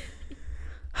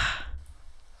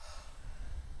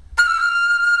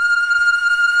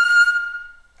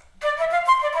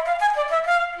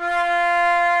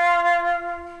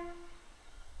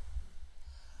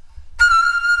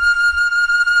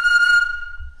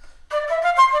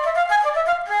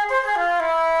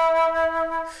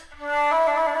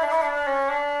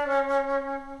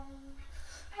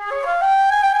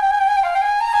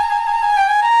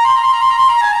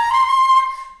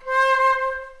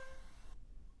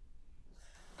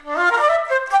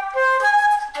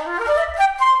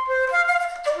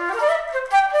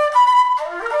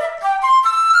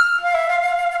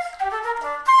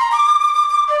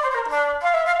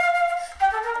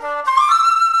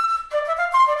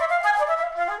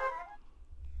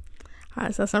 All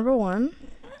right, so that's number 1.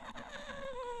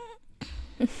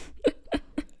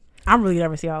 I'm really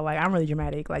nervous, y'all. Like, I'm really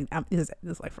dramatic. Like, this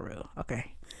is like for real.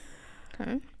 Okay.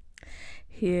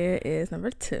 Here is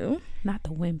number 2. Not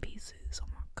the win pieces. Oh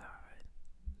my god.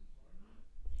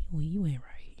 Well, you ain't right.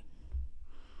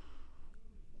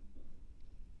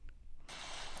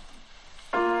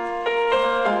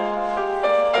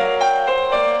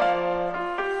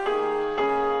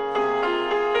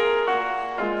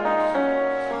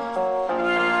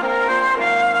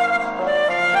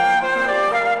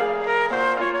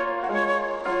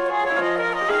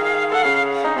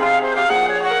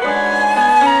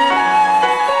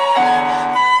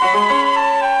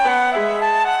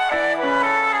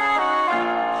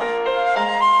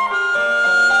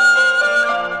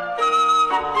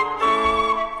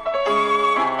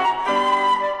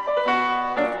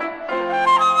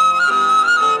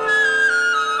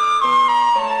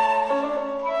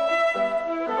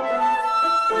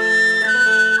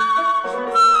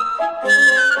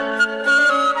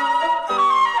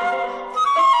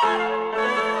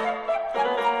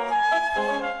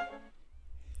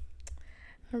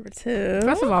 Number 2.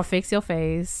 First of all, fix your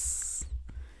face.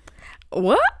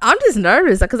 What? I'm just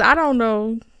nervous because I don't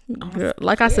know. Girl,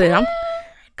 like I said, I'm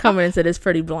coming into this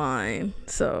pretty blind,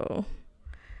 so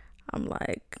I'm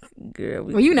like, girl.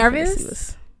 Were you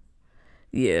nervous?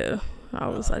 Yeah, I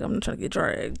was like, I'm trying to get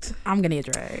dragged. I'm gonna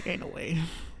get dragged. Ain't no way.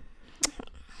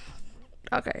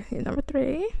 Okay, here's number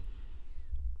 3.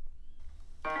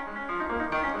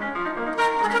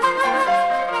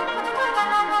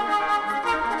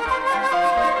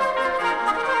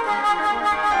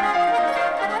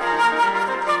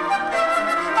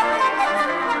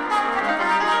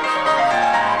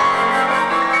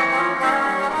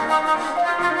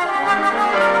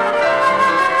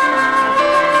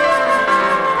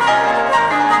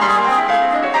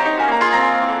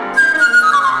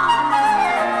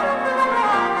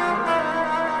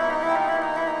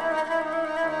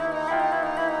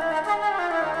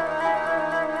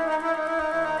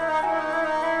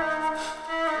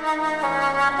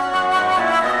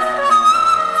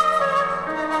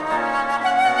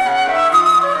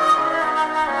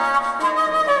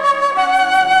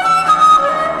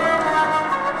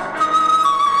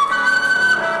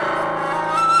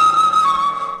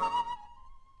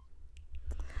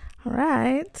 All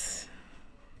right.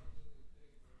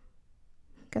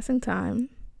 Guessing time.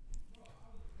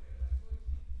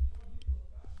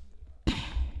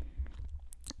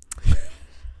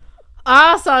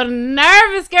 Oh, so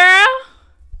nervous, girl.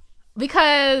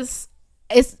 Because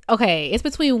it's okay. It's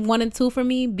between 1 and 2 for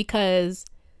me because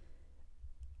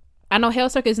I know Hail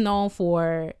Circuit is known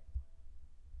for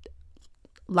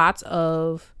lots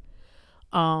of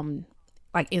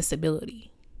like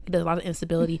instability. He does a lot of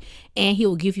instability, and he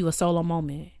will give you a solo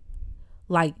moment.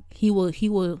 Like he will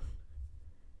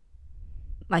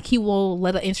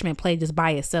let an instrument play just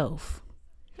by itself.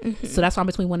 Mm-hmm. So that's why I'm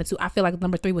between 1 and 2. I feel like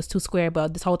number 3 was too square,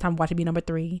 but this whole time I'm watching be number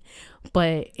 3.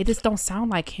 But it just don't sound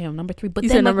like him. Number 3. But you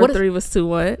then said like, number 3 was too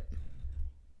what?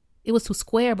 It was too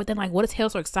square. But then like, what does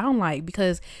Hail Circuit sound like?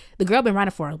 Because the girl been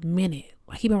writing for a minute.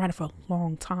 Like he been writing for a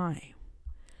long time.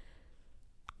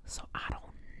 So I don't know.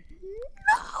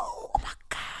 Oh my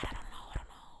god, I don't know.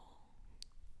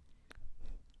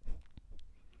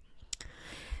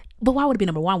 But why would it be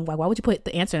number 1? Like, why would you put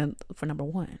the answer in for number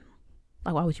 1?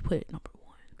 Like, why would you put it number 1?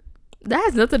 That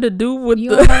has nothing to do with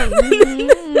you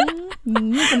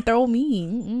can throw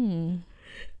me.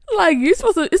 Like it's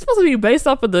supposed to be based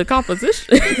off of the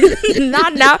composition.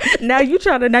 Not now you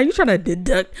trying to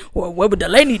deduct what would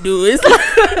Delaney do? It's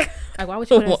like why would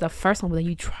you put it as the first one, but then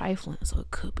you trifling, so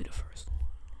it could be the first one.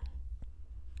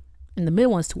 And the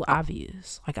middle one's too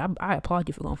obvious. Like I applaud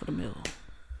you for going for the middle.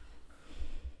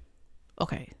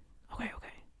 Okay.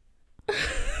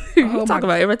 You talk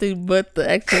about everything but the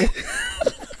actual.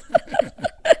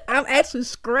 I'm actually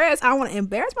stressed. I don't want to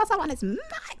embarrass myself on this mic,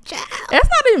 child. That's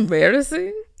not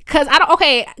embarrassing. Cause I don't.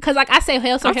 Okay. Cause like I say,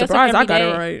 Hail Sir, I'm surprised I got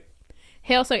it right.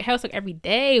 Hail Sir every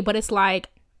day, but it's like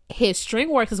his string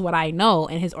works is what I know,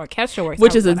 and his orchestral works,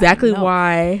 which is exactly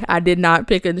why I did not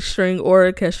pick a string or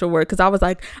orchestral work. Cause I was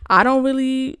like, I don't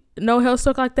really know Hail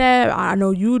Sir like that. I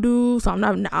know you do, so I'm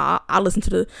not. I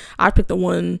picked the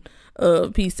one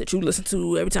piece that you listen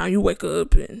to every time you wake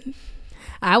up and.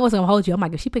 I wasn't gonna hold you. I'm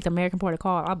like, if she picked American Port of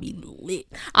Call, I'll be lit.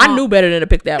 I knew better than to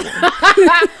pick that one.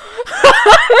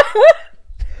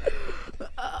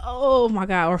 Oh my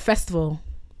god! Or Festival,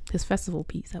 his Festival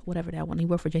piece, whatever that one. He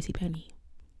worked for JCPenney.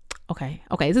 Okay.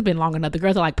 This has been long enough. The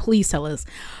girls are like, please tell us.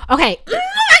 Okay. Oh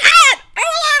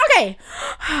my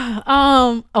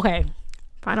god. Okay.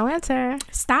 Final answer.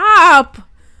 Stop.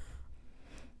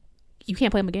 You can't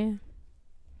play them again.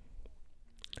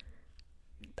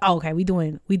 Oh, okay, we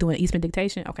doing Eastman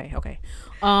Dictation. Okay.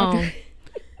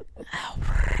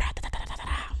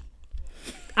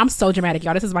 I'm so dramatic,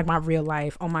 y'all. This is like my real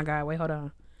life. Oh my god, wait, hold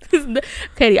on.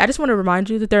 Katie, I just want to remind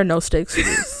you that there are no stakes to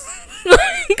this. You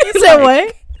said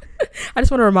what? I just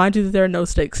want to remind you that there are no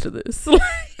stakes to this.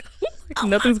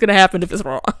 Nothing's gonna happen if it's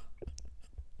wrong.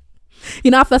 You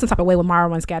know, I feel some type of way with Mara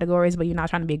runs categories, but you're not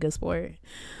trying to be a good sport.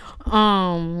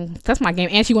 That's my game,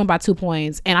 and she won by 2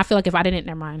 points. And I feel like if I didn't,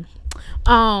 never mind.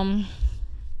 Okay.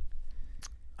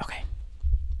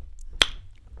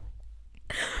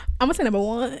 I'm gonna say number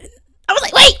one. I was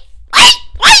like, wait.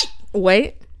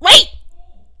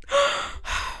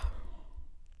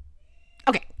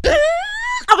 Okay. I'm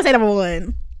gonna say number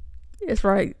one. It's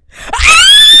right.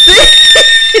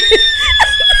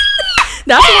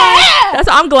 That's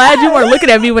why I'm glad you weren't looking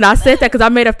at me when I said that, because I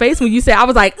made a face when you said, I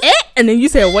was like, and then you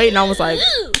said wait, and I was like,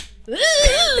 if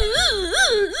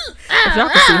y'all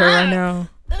can see her right now,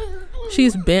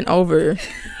 she's bent over.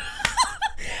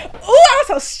 I was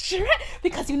so stressed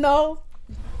because Hail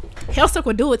Sir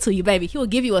will do it to you, baby. He will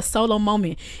give you a solo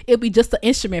moment. It'll be just the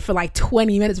instrument for like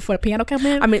 20 minutes before the piano comes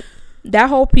in. I mean, that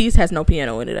whole piece has no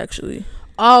piano in it, actually.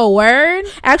 Oh, word?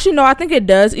 Actually, no, I think it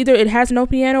does. Either it has no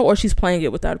piano or she's playing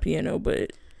it without a piano,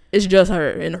 but it's just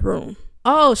her in the room.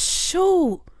 Oh,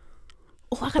 shoot.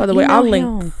 Oh, by the way, I'll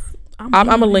link. I'm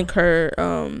gonna link her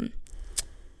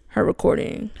her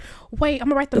recording. Wait, I'm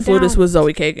gonna write them down. The flutist was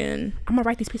Zoe Kagan. I'm gonna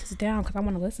write these pieces down because I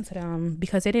want to listen to them,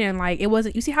 because they didn't like it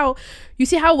wasn't. You see how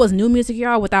it was new music,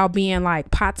 y'all, without being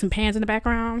like pots and pans in the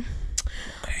background.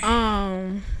 Okay.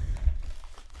 I'm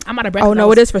out of breath. Oh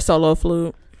no, it is for solo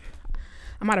flute.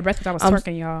 I'm out of breath because I was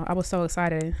twerking, y'all. I was so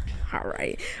excited. All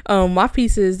right. My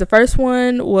pieces. The first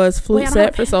one was flute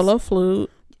set for solo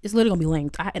flute. It's literally gonna be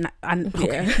linked. Okay.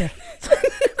 Yeah.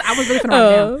 I was looking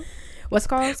right now. What's it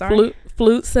called? Sorry.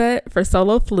 Flute set for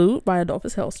solo flute by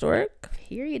Adolphus Hellstork.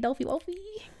 Period. Dolphy Wolfie.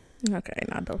 Okay,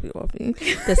 not Dolphy Wolfie.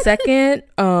 The second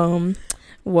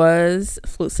was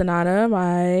Flute Sonata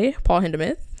by Paul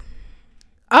Hindemith.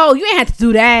 Oh, you ain't have to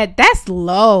do that. That's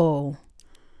low.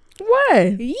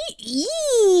 What?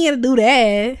 You ain't do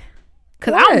that.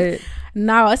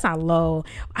 No, it's not low.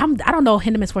 I don't know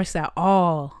Hindemith's voice at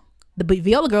all. The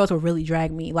Viola Girls will really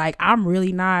drag me. Like I'm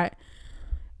really not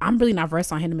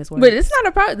versed on Hindemith's work. But it's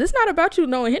not about you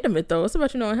knowing Hindemith though. It's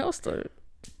about you knowing Hellstork.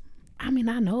 I mean,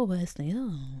 I know, but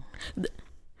still.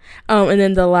 And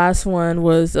then the last one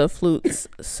was a flute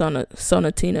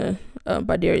sonatina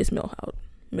by Darius Milhaud.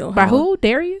 By who?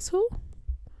 Darius who?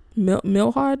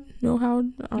 Milhaud.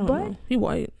 I don't know. He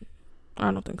white.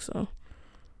 I don't think so.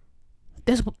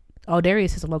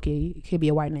 Darius is a low-key. He could be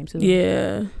a white name too.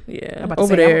 Yeah.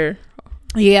 Over there.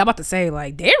 Yeah, I'm about to say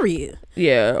like Darius.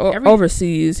 Yeah,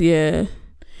 overseas. Yeah.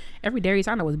 Every Darius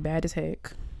I know is bad as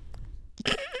heck.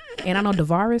 And I know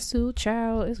Davaris too.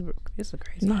 Child, it's a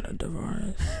crazy. Not a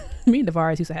Davaris. Me and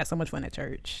Davaris used to have so much fun at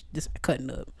church, just cutting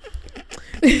up.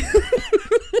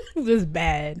 Just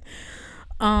bad.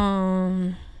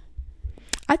 I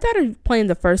started playing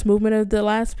the first movement of the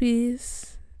last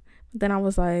piece. Then I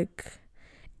was like,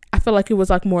 I feel like it was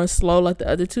like more slow like the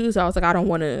other two. So I was like, I don't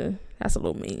want to. That's a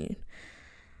little mean.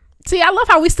 See, I love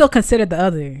how we still consider the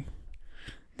other.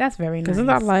 That's very nice. Because it's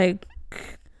not like,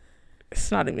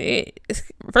 it's not even.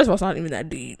 First of all, it's not even that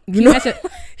deep. Can you imagine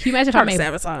if I made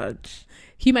sabotage?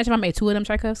 Can you imagine if I made two of them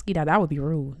Tchaikovsky? That would be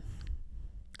rude.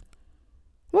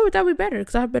 What would that be better?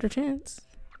 Because I have a better chance.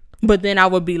 But then I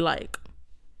would be like,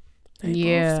 they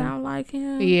Yeah. both sound like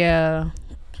him. Yeah.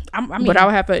 I mean, But I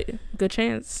would have a good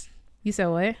chance. you said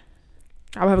what?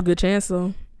 I would have a good chance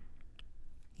though.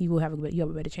 You have a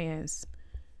better chance.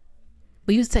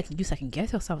 But you second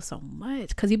guess yourself so much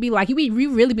because you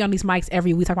really be on these mics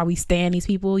every week talking about we stand these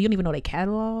people. You don't even know their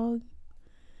catalog.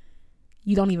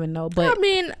 You don't even know. But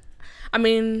I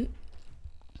mean,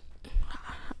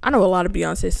 I know a lot of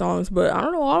Beyonce songs, but I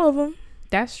don't know all of them.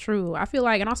 that's true. I feel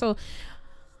like, and also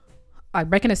like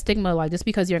breaking the stigma, like just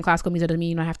because you're in classical music doesn't mean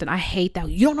you don't have to. I hate that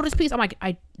you don't know this piece. I'm like,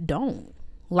 I don't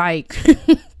like.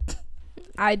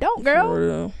 I don't, girl. For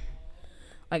real.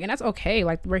 Like, and that's okay.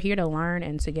 Like, we're here to learn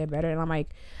and to get better. And I'm like,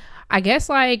 I guess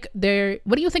like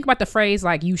what do you think about the phrase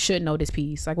like you should know this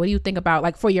piece? Like, what do you think about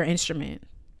like for your instrument?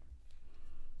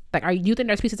 Like, do you think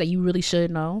there's pieces that you really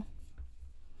should know?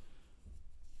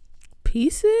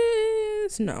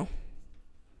 Pieces? No,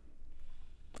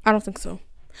 I don't think so.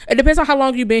 It depends on how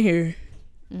long you've been here.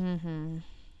 Mm-hmm.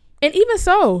 And even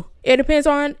so, it depends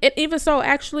on it. Even so,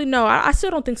 actually, no, I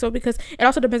still don't think so because it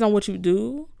also depends on what you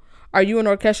do. Are you an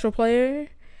orchestral player?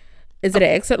 Is it an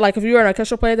exit? Like if you're an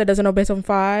orchestral player that doesn't know Beethoven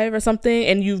 5 or something,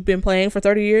 and you've been playing for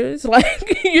 30 years,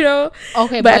 like you know.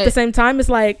 Okay, but at the same time, it's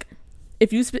like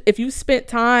if you spent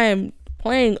time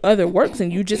playing other works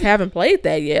and you just haven't played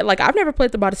that yet. Like I've never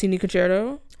played the Bottesini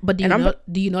Concerto. But do you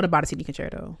know the Bottesini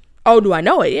Concerto? Oh, do I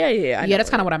know it? Yeah. Yeah,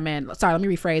 that's kind of what I meant. Sorry, let me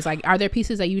rephrase. Like, are there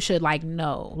pieces that you should like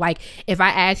know? Like, if I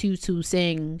ask you to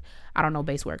sing, I don't know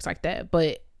bass works like that,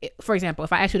 but for example,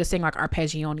 if I ask you to sing like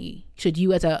Arpeggione, should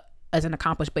you as an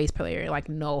accomplished bass player like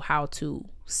know how to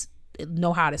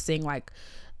sing like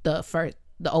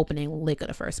the opening lick of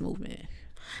the first movement?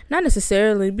 Not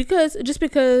necessarily, because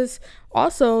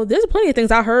also there's plenty of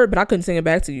things I heard but I couldn't sing it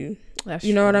back to you. That's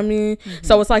you know what I mean? Mm-hmm.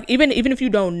 So it's like even if you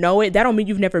don't know it, that don't mean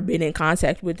you've never been in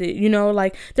contact with it. You know,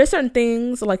 like there's certain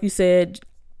things like you said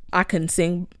I can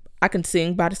sing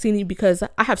Bottesini because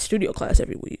I have studio class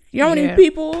every week. You know how many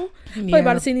people play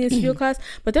Bottesini in studio class?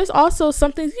 But there's also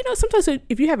some things, you know, sometimes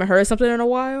if you haven't heard something in a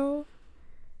while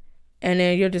and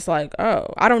then you're just like,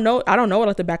 oh, I don't know it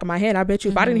like the back of my hand. I bet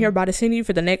you if I didn't hear Bottesini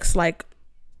for the next like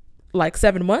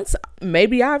 7 months,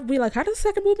 maybe I'd be like, how does the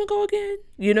second movement go again?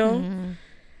 You know?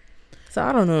 So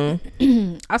I don't know.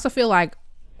 I also feel like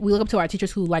we look up to our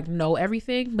teachers who like know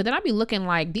everything, but then I'd be looking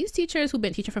like these teachers who've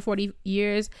been teaching for 40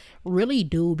 years really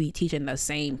do be teaching the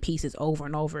same pieces over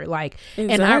and over. Like,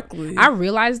 exactly. And I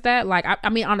realized that like, I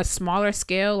mean, on a smaller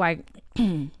scale, like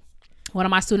one of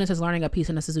my students is learning a piece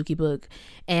in the Suzuki book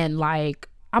and like,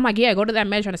 I'm like, yeah, go to that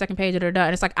measure on the second page and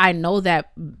it's like, I know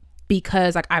that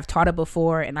because like I've taught it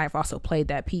before and I've also played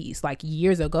that piece like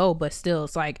years ago, but still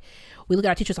it's like, we look at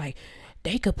our teachers like,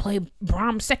 they could play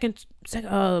Brahms second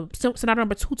sonata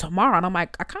number 2 tomorrow, and I'm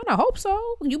like, I kind of hope so.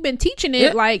 You've been teaching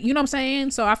it, like, you know what I'm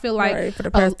saying? So I feel like for the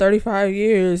past 35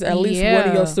 years, at least one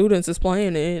of your students is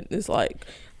playing it. It's like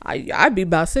I'd be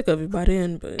about sick of it by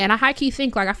then. But and I high key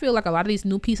think like I feel like a lot of these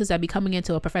new pieces that be coming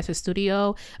into a professor's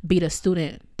studio be the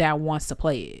student that wants to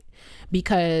play it,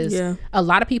 because a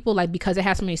lot of people like because it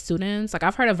has so many students. Like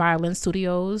I've heard of violin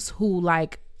studios who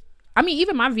like. I mean,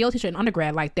 even my VO teacher in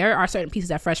undergrad, like there are certain pieces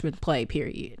that freshmen play,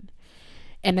 period.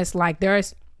 And it's like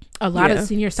there's a lot of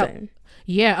senior stuff.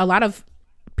 Yeah, a lot of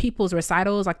people's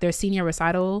recitals, like their senior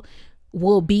recital,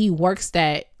 will be works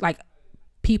that like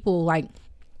people like.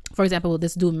 For example,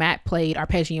 this dude Matt played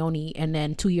Arpeggione, and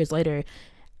then 2 years later,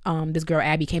 this girl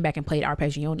Abby came back and played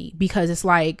Arpeggione, because it's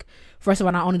like, first of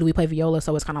all, not only do we play viola,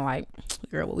 so it's kind of like,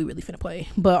 girl, what we really finna play,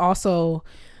 but also,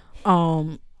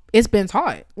 it's been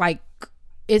taught like.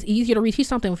 It's easier to reteach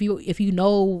something if you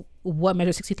know what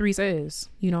measure 63 says,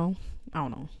 you know. I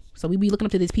don't know. So we be looking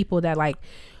up to these people that like,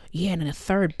 yeah, and then the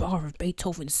third bar of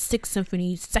Beethoven's Sixth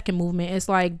Symphony, second movement. It's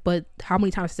like, but how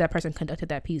many times has that person conducted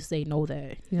that piece? They know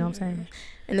that, you know what I'm saying?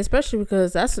 And especially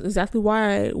because that's exactly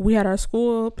why we had our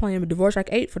school playing Dvorak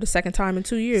 8 for the second time in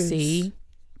 2 years. See,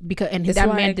 because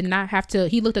that man did not have to.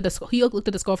 He looked at the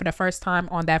score for the first time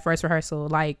on that first rehearsal.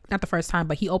 Like not the first time,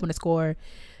 but he opened the score.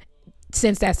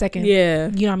 Since that second, you know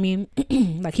what I mean.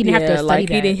 Like he didn't have to study like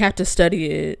he didn't have to study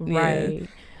it, right?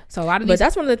 So a lot of but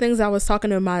that's one of the things I was talking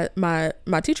to my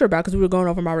teacher about, because we were going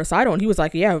over my recital, and he was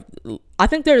like, "Yeah, I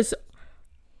think there's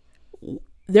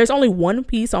only one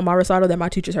piece on my recital that my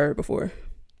teachers heard before."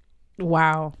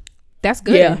 Wow, that's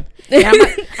good. Yeah,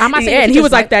 I'm not saying and he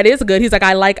was like, "That is good." He's like,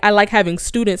 "I like having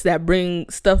students that bring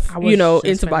stuff, you know,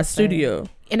 into my studio."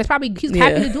 And it's probably he's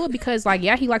happy to do it because like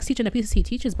he likes teaching the pieces he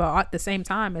teaches, but at the same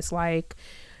time it's like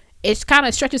it kind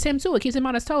of stretches him too. It keeps him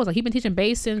on his toes. Like he's been teaching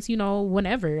bass since, you know,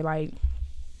 whenever. Like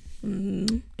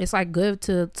it's like good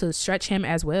to stretch him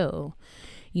as well,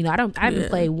 You know, I haven't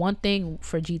played one thing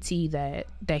for GT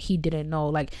that he didn't know.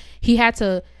 Like, he had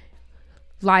to,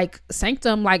 like,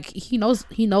 Sanctum, like, he knows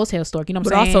Hailstork, you know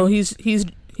what I'm saying? But also he's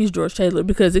George Taylor,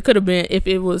 because it could have been if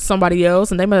it was somebody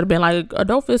else and they might have been like,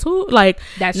 Adolphus who, like,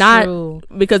 that's not true,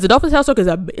 because Adolphus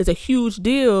Hailstork is a huge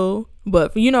deal.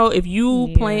 But you know, if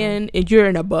you playing, if you're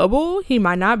in a bubble, he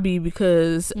might not be,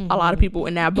 because a lot of people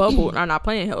in that bubble are not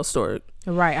playing Hailstork.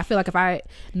 Right. I feel like if I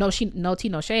no tea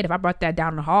no shade, if I brought that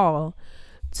down the hall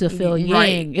to Phil Yang,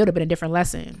 Right. it would have been a different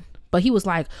lesson. But he was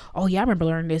like, "Oh yeah, I remember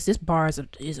learning this. This bar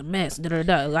is a mess." Da, da,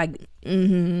 da. Like,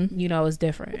 you know, it's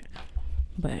different.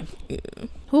 But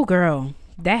who girl,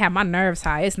 that had my nerves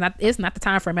high. It's not the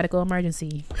time for a medical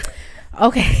emergency.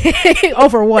 Okay,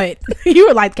 over what? You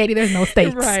were like, Katie, there's no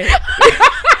stakes, Right.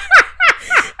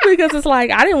 Because it's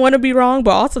like, I didn't want to be wrong,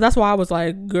 but also that's why I was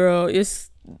like, girl,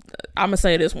 I'm gonna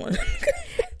say this one.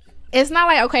 It's not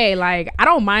like, okay, like, I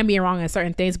don't mind being wrong in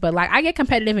certain things, but like, I get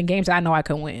competitive in games that I know I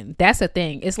can win. That's the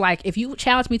thing. It's like, if you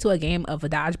challenge me to a game of a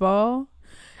dodgeball,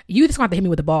 you just gonna have to hit me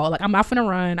with the ball. Like, I'm not finna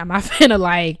run, I'm not finna,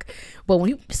 like, but when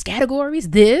you categories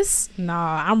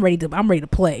nah, I'm ready to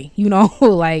play, you know.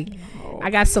 Like, I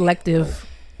got selective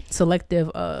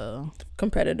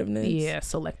Competitiveness. yeah,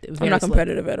 selective. I'm not Very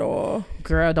competitive at all.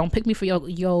 girl, don't pick me for your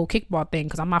kickball thing,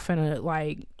 because I'm not finna,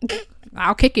 like,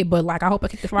 I'll kick it, but like, I hope I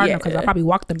kick the far enough, because I'll probably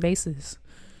walk them bases.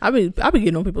 I be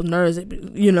getting on people's nerves,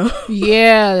 you know.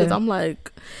 Yeah. Because I'm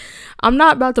like, I'm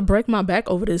not about to break my back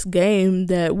over this game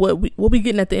that what we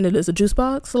getting at the end of this, a juice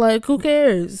box. Like, who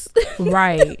cares?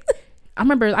 Right. I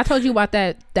remember I told you about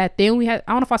that thing we had.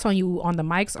 I don't know if I saw you on the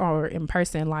mics or in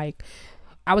person. Like,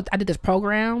 I did this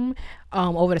program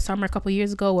over the summer a couple of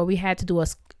years ago where we had to do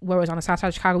where it was on the south side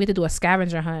of Chicago. We had to do a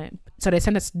scavenger hunt. So they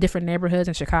sent us different neighborhoods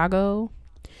in Chicago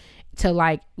to,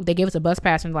 like, they gave us a bus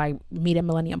pass and, like, meet at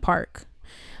Millennium Park.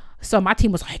 So my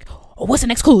team was like, "Oh, what's the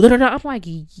next clue?" I'm like,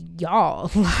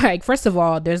 y'all, like, first of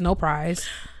all, there's no prize.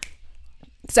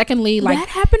 Secondly, like, that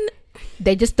happened.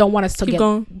 they just don't want us to Keep get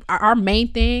going. our main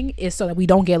thing is so that we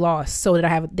don't get lost, so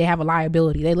that they have a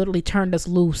liability. They literally turned us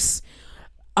loose,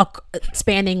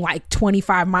 spanning like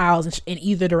 25 miles in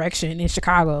either direction in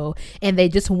Chicago, and they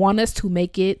just want us to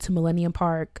make it to Millennium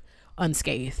Park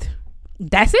unscathed.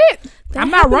 That's it.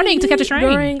 I'm not running to catch a train.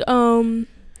 During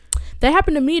that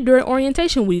happened to me during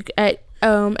orientation week at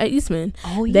Eastman.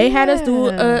 Oh, They had us do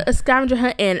a scavenger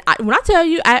hunt, and when I tell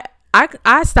you,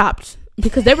 I stopped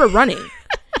because they were running.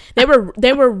 They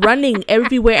were running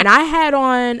everywhere, and I had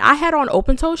on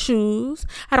open toe shoes.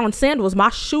 I had on sandals. My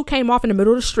shoe came off in the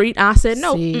middle of the street, and I said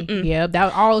no. Yeah, that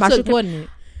was all it took, wasn't it?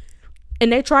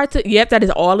 And they tried to. Yep, that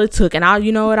is all it took. And I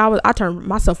turned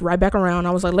myself right back around.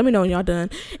 I was like, let me know when y'all done.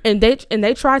 And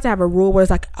they tried to have a rule where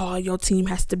it's like, oh, your team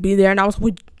has to be there. And I was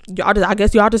like, I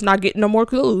guess y'all just not getting no more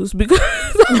clues because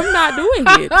I'm not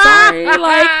doing it. Sorry,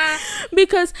 like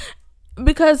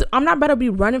because I'm not about to be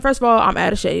running. First of all, I'm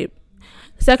out of shape.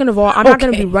 Second of all, I'm not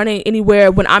going to be running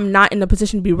anywhere when I'm not in the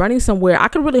position to be running somewhere. I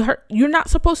could really hurt. You're not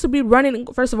supposed to be running,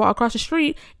 first of all, across the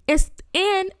street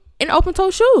in open toe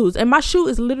shoes. And my shoe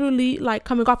is literally like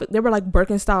coming off. They were like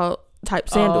Birkenstock type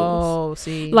sandals. Oh,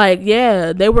 see. Like,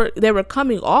 yeah, they were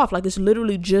coming off. Like, it's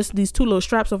literally just these two little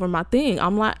straps over my thing.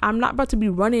 I'm like, I'm not about to be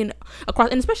running across.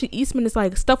 And especially Eastman, it's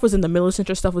like stuff was in the Miller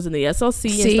Center, stuff was in the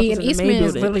SLC. See, and stuff was and in the main Eastman is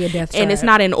building. literally a death trap. And it's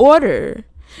not in order.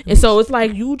 And so it's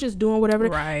like you just doing whatever.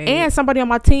 Right. And somebody on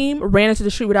my team ran into the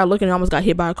street without looking and almost got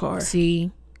hit by a car. See,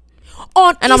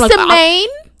 on And Eastern I'm like, Maine,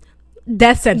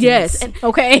 that's sentence. Yes.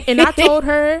 Okay. And I told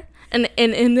her, and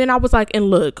then I was like, and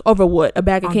look, over what? A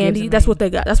bag of On candy? Gibson That's Maine. what they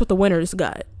got. That's what the winners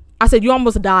got. I said, you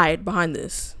almost died behind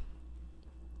this.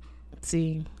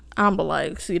 See, I'm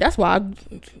like, see, that's why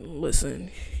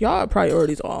listen, y'all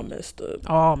priorities all messed up.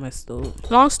 all messed up.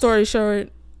 Long story short,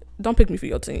 don't pick me for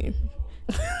your team.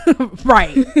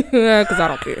 Right. Because I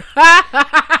don't care.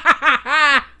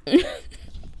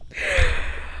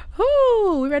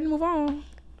 Ooh, we ready to move on?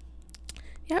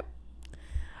 Yep.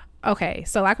 Okay,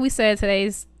 so like we said,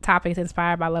 today's topic is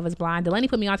inspired by Love is Blind. Delaney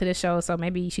put me onto this show, so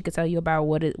maybe she could tell you about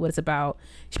what it's about.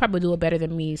 She probably do it better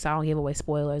than me, so I don't give away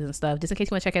spoilers and stuff, just in case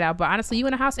you want to check it out. But honestly, you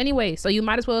in the house anyway, so you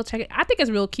might as well check it. I think it's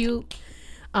real cute.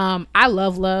 I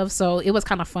love, so it was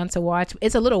kind of fun to watch.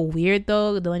 It's a little weird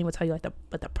though. Delaney will tell you like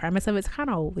the premise of it's kind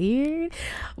of weird,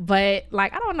 but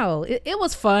like I don't know, it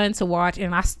was fun to watch,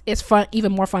 and it's fun,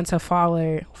 even more fun to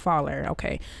follow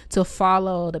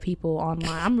the people online.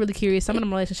 I'm really curious. Some of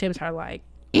them relationships are like,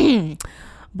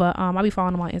 but I'll be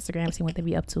following them on Instagram, seeing what they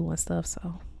be up to and stuff.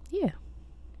 So yeah.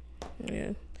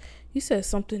 You said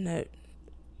something that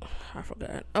I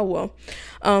forgot. Oh well.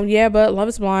 Yeah, but Love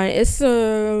is Blind, it's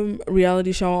a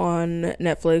reality show on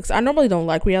Netflix. I normally don't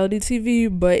like reality TV,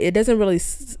 but it doesn't really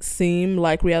seem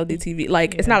like reality TV.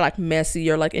 Like, it's not like messy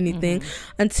or like anything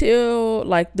until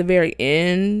like the very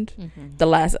end, the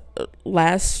last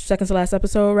second to last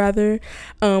episode rather.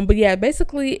 But yeah,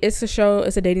 basically it's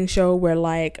a dating show where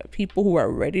like people who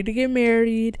are ready to get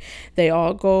married, they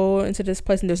all go into this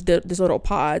place and there's this little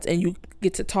pods, and you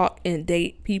get to talk and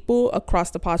date people across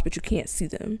the pods, but you can't see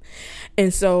them.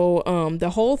 And so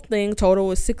the whole thing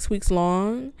total is 6 weeks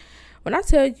long. When I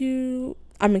tell you,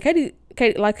 I mean, Katie,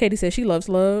 like Katie said, she loves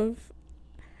love.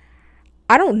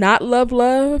 I don't not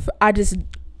love. I just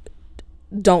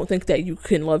don't think that you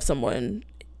can love someone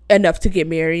enough to get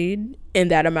married in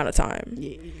that amount of time.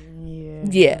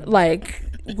 Yeah, like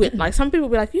with like some people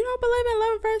be like, you don't believe in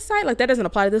love at first sight. Like, that doesn't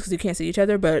apply to this because you can't see each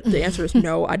other. But the answer is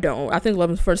no, I don't. I think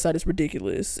love at first sight is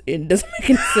ridiculous and doesn't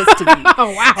make any sense to me. Oh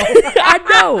wow. I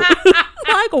know.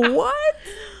 Like, what?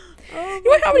 You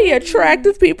know how many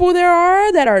attractive people there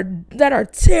are that are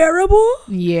terrible?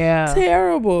 Yeah.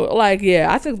 Terrible. Like,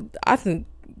 yeah, I think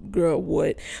girl,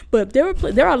 what? But there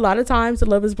are a lot of times that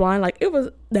Love is Blind, like, it was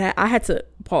that I had to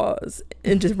pause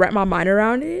and just wrap my mind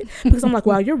around it, because I'm like,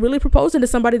 wow, you're really proposing to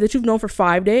somebody that you've known for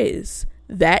 5 days.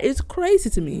 That is crazy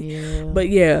to me. Yeah. But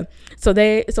yeah, so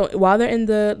while they're in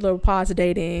the little pods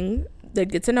dating, they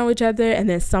get to know each other, and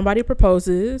then somebody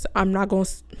proposes.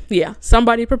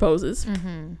 Somebody proposes.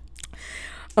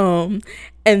 And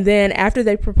then after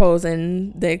they propose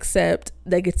and they accept,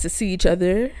 they get to see each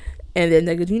other, and then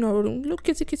they get, little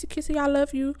kissy, I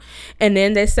love you. And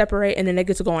then they separate, and then they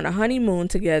get to go on a honeymoon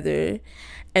together.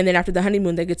 And then after the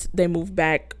honeymoon, they move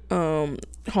back home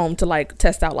to like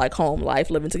test out like home life,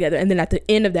 living together. And then at the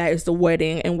end of that is the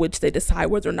wedding, in which they decide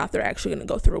whether or not they're actually going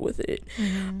to go through with it.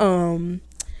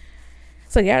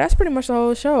 So yeah, that's pretty much the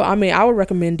whole show. I mean, I would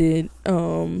recommend it.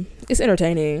 It's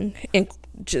entertaining, and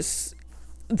just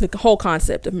the whole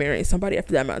concept of marrying somebody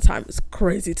after that amount of time is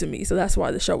crazy to me. So that's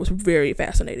why the show was very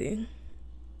fascinating.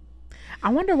 I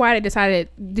wonder why they decided.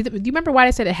 Do you remember why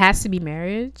they said it has to be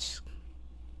marriage?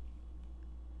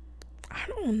 I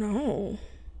don't know.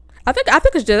 I think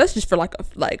that's just for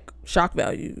like shock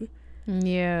value.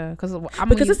 Yeah, because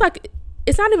it's like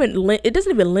it's not even it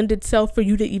doesn't even lend itself for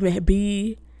you to even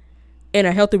be in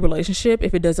a healthy relationship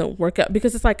if it doesn't work out,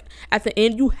 because it's like at the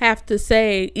end you have to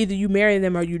say either you marry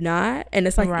them or you not. And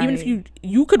it's like, even if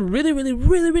you could really really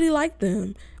really really like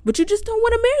them, but you just don't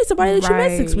want to marry somebody that you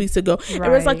met 6 weeks ago. And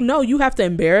it's like, no, you have to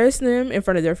embarrass them in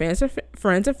front of their friends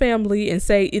and family and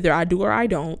say either I do or I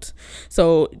don't.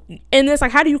 So, and it's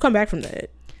like, how do you come back from that?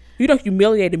 You don't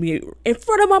humiliate me in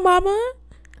front of my mama.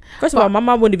 First of all, my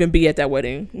mom wouldn't even be at that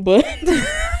wedding, but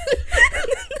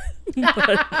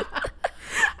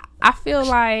I feel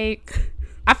like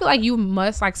you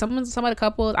must, like, some of the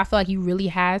couples, I feel like you really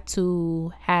had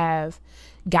to have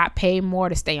got paid more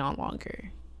to stay on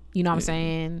longer. You know what I'm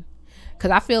saying?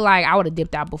 Because I feel like I would have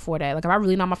dipped out before that. Like, if I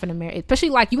really know I'm not finna marry, especially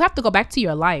like you have to go back to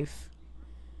your life.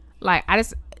 Like,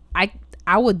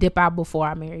 I would dip out before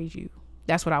I married you.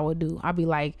 That's what I would do. I'd be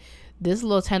like, this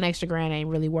little 10 extra grand ain't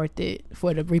really worth it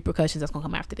for the repercussions that's gonna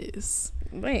come after this.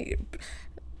 Wait,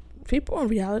 people on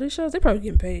reality shows, they probably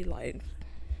getting paid like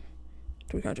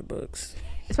 $300.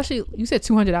 Especially, you said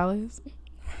 $200.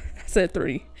 I said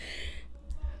 $3.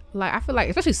 Like, I feel like,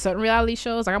 especially certain reality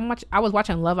shows, like I was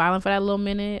watching Love Island for that little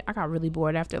minute. I got really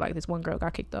bored after like this one girl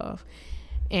got kicked off,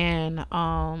 and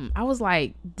I was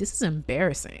like, this is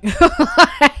embarrassing.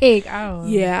 Like, I don't know.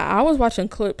 Yeah, I was watching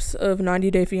clips of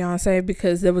 90 Day Fiance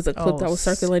because there was a clip that was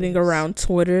circulating around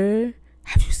Twitter.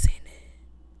 Have you seen it?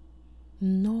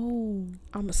 No.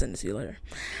 I'm gonna send it to you later.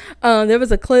 There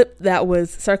was a clip that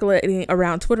was circulating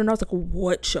around Twitter, and I was like,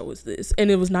 what show is this? And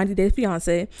it was 90 Day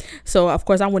Fiance. So of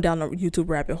course I went down the YouTube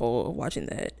rabbit hole watching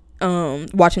that,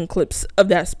 watching clips of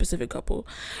that specific couple.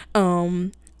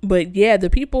 But yeah, the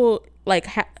people, like,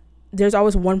 there's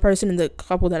always one person in the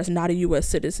couple that is not a U.S.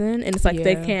 citizen, and it's like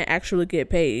they can't actually get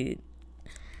paid.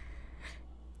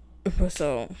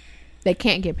 So they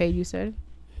can't get paid, you said?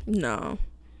 No.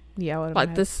 Yeah,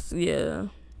 like this. Yeah,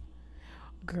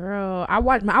 girl, I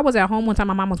was at home one time.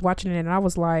 My mom was watching it, and I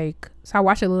was like, so I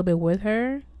watched it a little bit with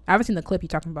her. I haven't seen the clip you're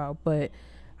talking about, but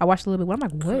I watched a little bit. I'm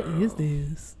like, what is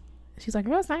this? She's like,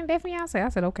 girl, it's 90 Day Fiance. I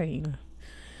said, okay.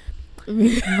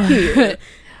 But,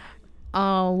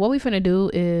 what we finna do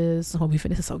is,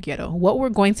 this is so ghetto. What we're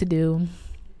going to do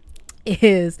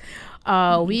is,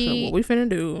 what we finna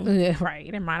do.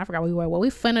 Right, never mind. I forgot what we were. What we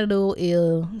finna do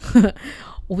is.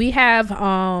 We have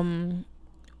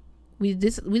we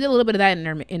did a little bit of that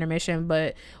in intermission,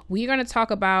 but we're going to talk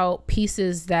about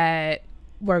pieces that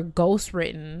were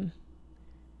ghostwritten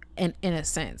in a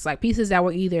sense, like pieces that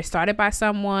were either started by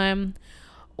someone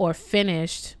or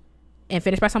finished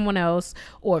by someone else,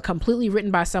 or completely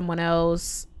written by someone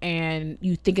else, and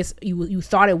you think it's you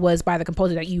thought it was by the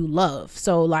composer that you love.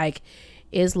 So like,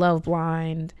 is Love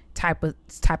Blind type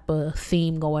of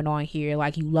theme going on here?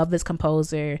 Like, you love this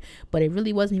composer, but it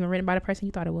really wasn't even written by the person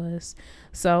you thought it was.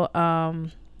 So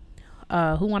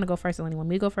who want to go first? Anyone want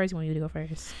me to go first? You want you to go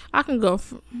first? I can go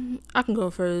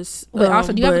first. But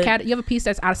also, do you have a piece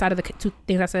that's outside of the two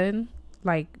things I said?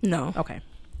 Like, no. Okay.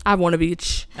 I have one of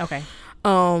each. Okay.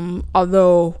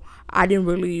 Although we didn't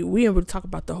really talk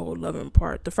about the whole loving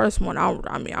part. The first one, I don't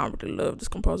really love this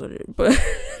composer, but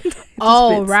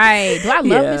right. Do I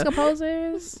love these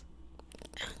composers?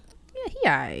 Yeah, he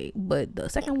alright. But the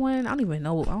second one, I don't even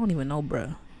know,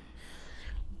 bruh.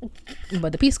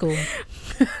 But the piece cool.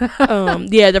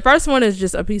 The first one is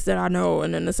just a piece that I know,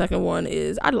 and then the second one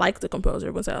is I like the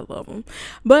composer, but I love him.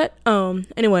 But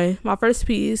anyway, my first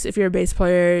piece, if you're a bass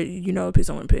player, you know the piece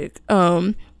I'm gonna pick.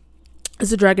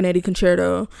 It's a Dragonetti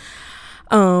concerto.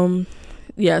 So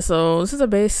this is a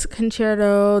bass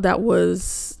concerto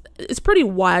it's pretty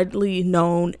widely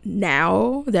known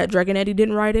now that Dragonetti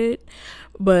didn't write it,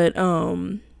 but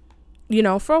for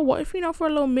a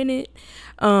little minute,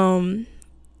 and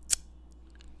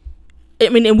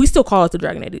we still call it the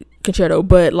Dragonetti concerto,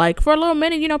 but like for a little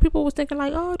minute, people was thinking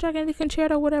like, oh, Dragonetti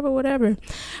concerto, whatever.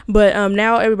 But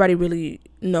now everybody really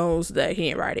knows that he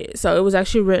didn't write it. So it was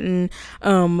actually written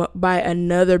by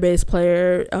another bass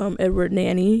player, Edward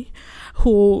Nanny,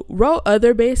 who wrote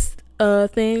other bass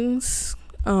things.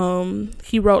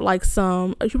 He wrote a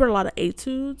lot of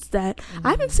etudes that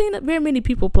I haven't seen very many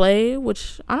people play,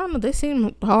 which I don't know, they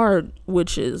seem hard,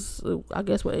 which is I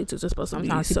guess what etudes are supposed to be.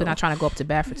 Sometimes people not trying to go up to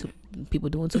bat for people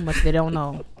doing too much they don't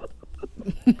know.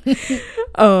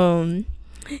 So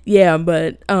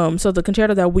the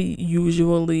concerto that we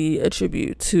usually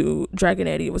attribute to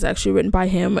Dragonetti was actually written by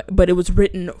him, but it was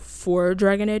written for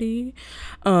Dragonetti,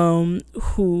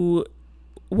 who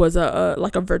was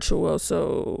a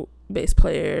virtuoso bass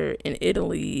player in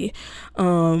Italy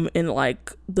in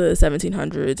like the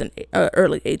 1700s and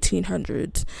early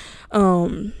 1800s.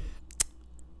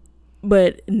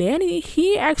 But Nanny,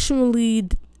 he actually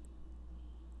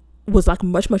was like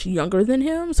much younger than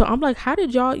him. So I'm like, how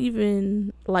did y'all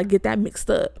even like get that mixed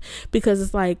up? Because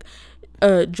it's like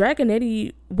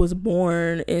Dragonetti was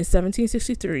born in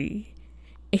 1763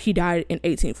 and he died in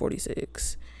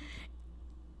 1846.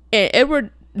 And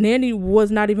Edward Nanny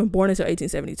was not even born until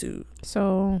 1872.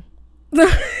 So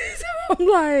I'm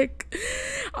like,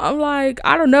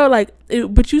 I don't know, like,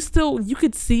 but you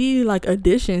could see like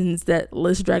additions that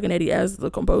list Dragonetti as the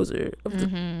composer of the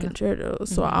concerto.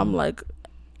 So I'm a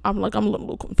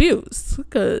little confused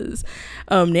because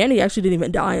Nanny actually didn't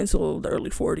even die until the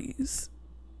early 40s.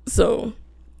 So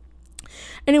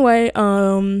anyway,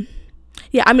 I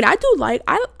like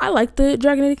the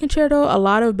Dragonetti concerto. A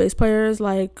lot of bass players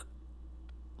like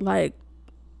I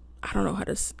don't know how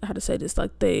to say this,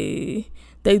 like they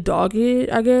dog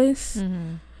it, I guess,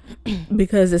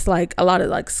 because it's like a lot of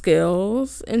like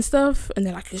scales and stuff, and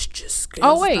they're like, it's just scales.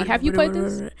 Oh wait, have you played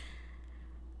this?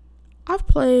 I've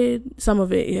played some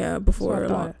of it, before,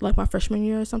 like my freshman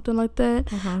year or something like that.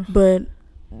 But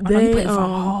they played Von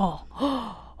Hall.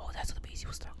 Oh, that's what the piece you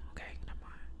was talking. Okay, never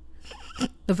mind.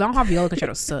 The Von Hall viola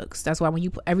concerto sucks. That's why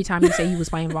every time you say you was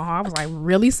playing Von Hall, I was like,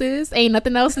 really, sis? Ain't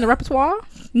nothing else in the repertoire?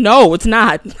 No, it's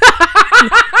not.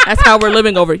 That's how we're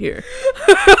living over here.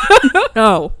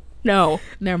 No.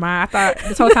 Never mind.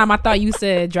 This whole time I thought you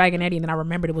said Dragonetti, and then I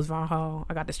remembered it was Von Hall.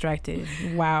 I got distracted.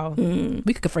 Wow.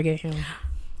 We could forget him.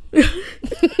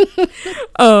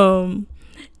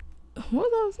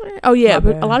 What was I saying? Oh yeah,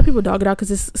 but a lot of people dog it out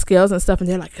because it's scales and stuff, and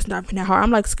they're like, it's not that hard.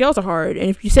 I'm like, scales are hard, and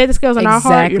if you say the scales are not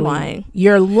hard, you're lying.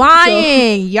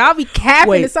 Y'all be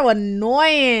capping. It's so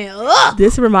annoying. Ugh.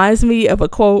 This reminds me of a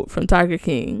quote from Tiger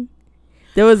King.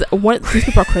 There was these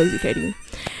people are crazy, Katie,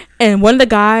 and one of the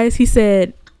guys, he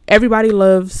said, everybody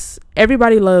loves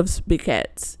big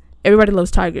cats, everybody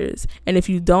loves tigers, and if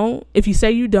you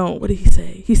say you don't, what did he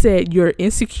say? He said, you're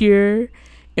insecure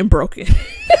and broken.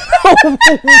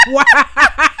 Wow.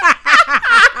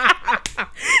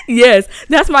 Yes,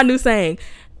 that's my new saying.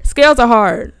 Scales are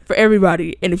hard for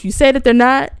everybody, and if you say that they're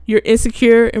not, you're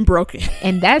insecure and broken.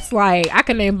 And that's like, I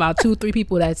can name about 2-3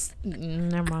 people that's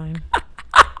never mind.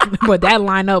 But that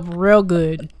line up real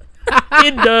good.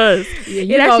 It does.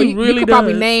 Yeah, it actually really you could does.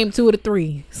 Probably name 2 of the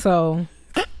 3. So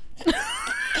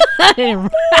you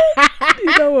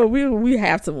know what? We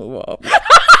have to move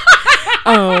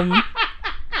on.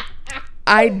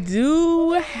 I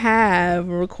do have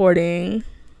a recording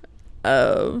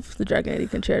of the Dragon Eddie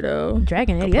Concerto.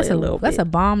 Dragon Eddie. That's a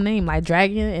bomb name, like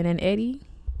Dragon and then Eddie.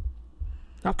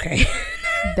 Okay.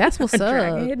 That's what's up.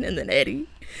 Dragon and then Eddie.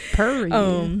 Purry.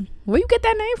 Where you get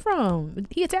that name from?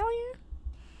 He Italian?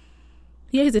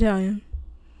 Yeah, he's Italian.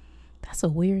 That's a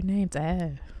weird name to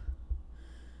have.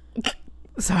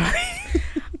 Sorry.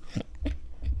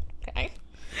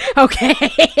 Okay.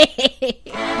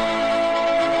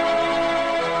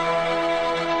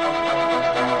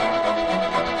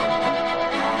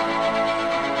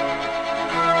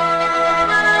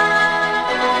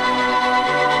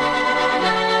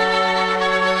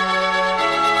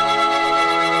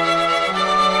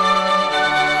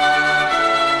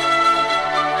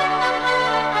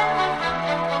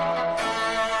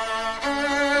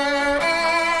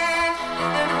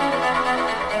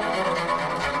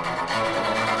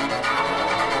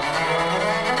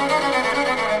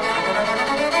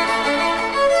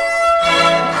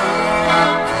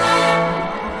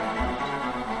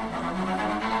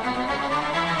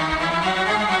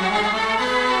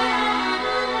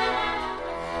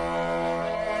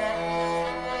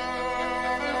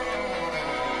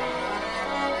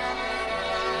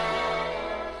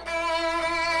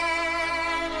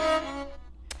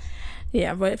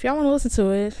 Yeah, but if y'all want to listen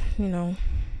to it, you know,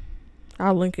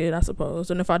 I'll link it, I suppose.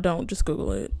 And if I don't, just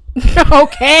Google it.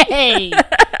 Okay.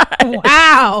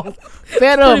 Wow.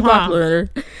 Fed up, pretty popular,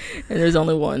 and there's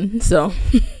only one. So,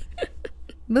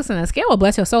 listen, a scale will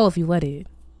bless your soul if you let it.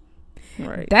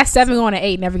 Right. That 7 going to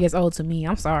 8 never gets old to me.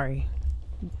 I'm sorry.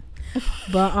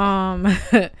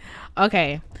 But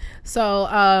okay.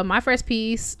 So my first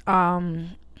piece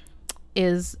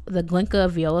is the Glinka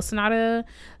Viola Sonata.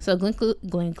 So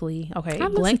Glinkly. Okay. I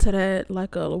listened to that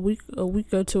like a week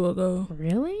or two ago.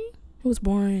 Really? It was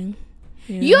boring.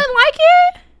 Yeah. You didn't like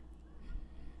it?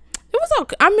 It was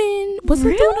okay. I mean, was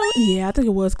really? it? Yeah, I think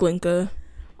it was Glinka.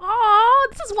 Oh,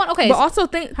 this is one. Okay, but also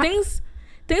things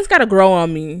gotta grow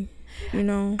on me. You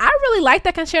know, I really like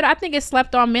that concerto. I think it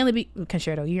slept on mainly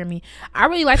concerto. You hear me? I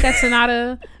really like that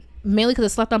sonata mainly because it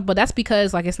slept on, but that's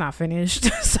because like it's not finished,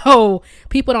 so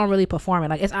people don't really perform it.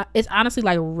 Like it's honestly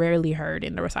like rarely heard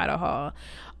in the recital hall.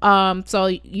 So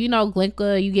you know,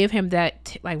 Glinka, you give him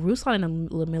that like Ruslan and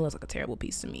Lamilla is like a terrible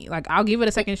piece to me. Like I'll give it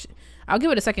a second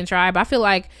try, but I feel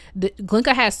like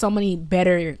Glinka has so many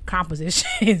better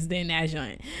compositions than that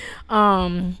joint.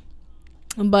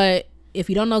 But if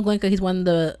you don't know Glinka, he's one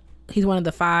of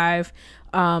the 5,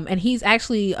 and he's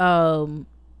actually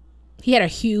he had a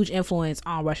huge influence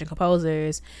on Russian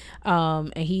composers,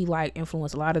 and he like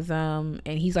influenced a lot of them,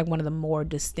 and he's like one of the more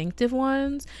distinctive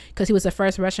ones because he was the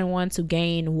first Russian one to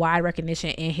gain wide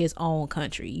recognition in his own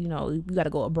country. You know, you got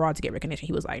to go abroad to get recognition.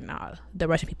 He was like, nah, the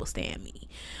Russian people stand me.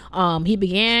 He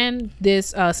began this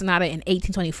sonata in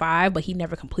 1825, but he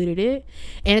never completed it,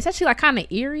 and it's actually like kind of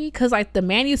eerie because like the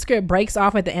manuscript breaks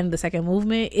off at the end of the second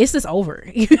movement. It's just over,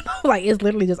 you know, like it's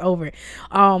literally just over.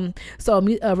 So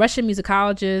a Russian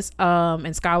musicologist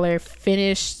and scholar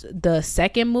finished the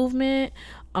second movement.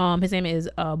 His name is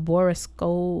Borisovsky.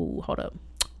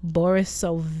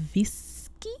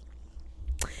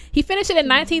 He finished it in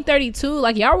 1932.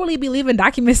 Like, y'all really be leaving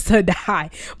documents to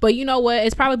die. But you know what?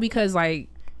 It's probably because, like,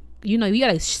 you know, you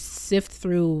gotta sift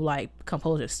through like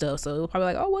composer stuff. So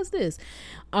probably like, oh, what's this?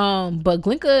 But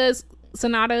Glinka's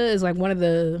sonata is like one of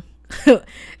the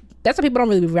that's why people don't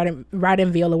really be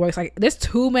writing viola works. Like, there's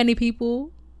too many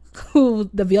people who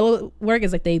the viola work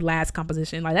is like their last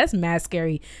composition. Like, that's mad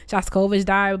scary. Shostakovich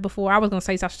died before. I was gonna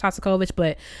say Shostakovich,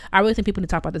 but I really think people need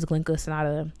to talk about this Glinka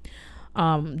sonata.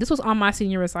 This was on my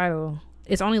senior recital.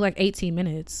 It's only like 18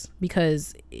 minutes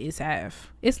because it's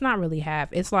half. It's not really half.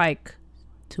 It's like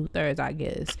 2/3, I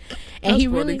guess. And that's he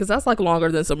really, because that's like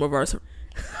longer than some of our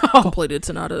completed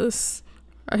sonatas.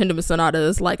 Our Hindemith sonata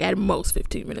is like at most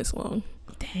 15 minutes long.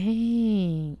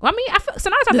 Dang. Well, I mean, I feel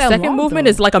sonata's not the that long. The second movement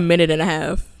is like a minute and a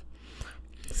half.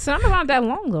 Sonata's not that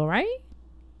long though, right?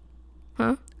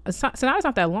 Huh? Sonata's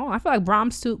not that long. I feel like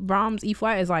Brahms E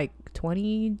flat is like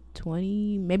 20,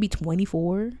 maybe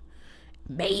 24,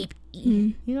 maybe.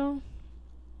 You know.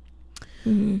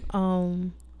 Mm-hmm.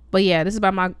 But yeah, this is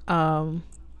by my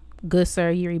good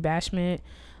sir Yuri Bashmet.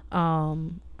 I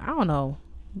don't know.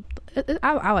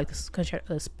 I like this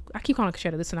concerto. I keep calling it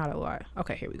concerto. This sonata a lot.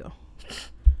 Okay, here we go.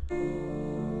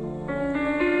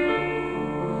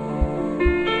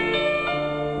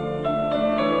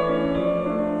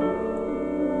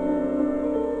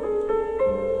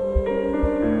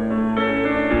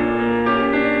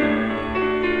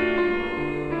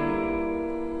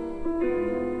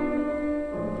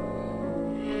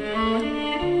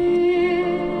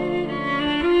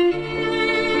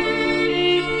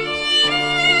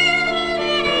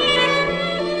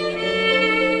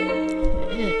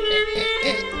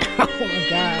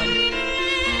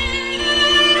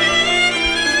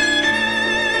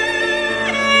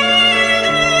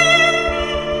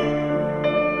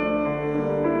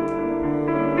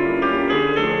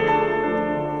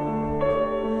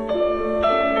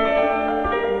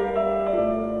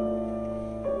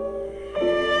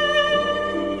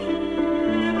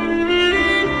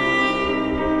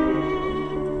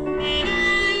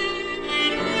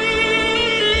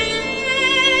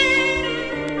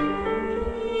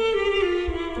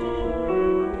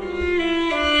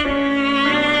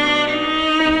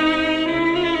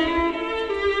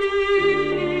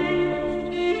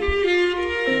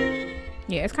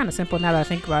 kind of simple now that I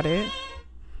think about it.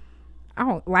 I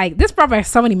don't like this. Brought back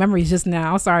so many memories just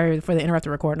now. I'm sorry for the interrupted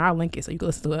recording. I'll link it so you can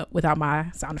listen to it without my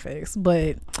sound effects.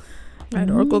 But right,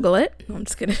 or Google it. No, I'm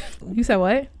just kidding. You said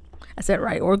what? I said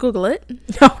right, or Google it.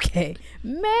 Okay,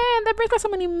 man, that brings back so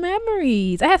many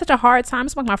memories. I had such a hard time.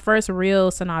 It's like my first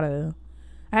real sonata.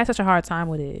 I had such a hard time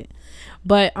with it,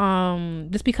 but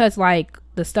just because like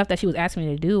the stuff that she was asking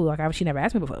me to do, like she never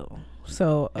asked me before.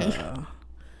 So,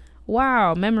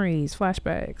 wow, memories,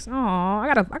 flashbacks. Oh,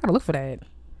 I gotta look for that.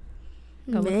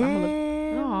 Memories.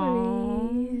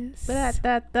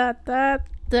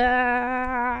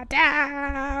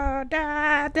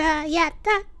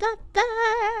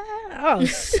 Oh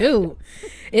shoot,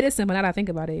 it is simple now that I think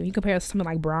about it. When you compare something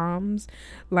like Brahms,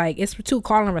 like it's too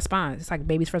call and response. It's like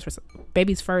baby's first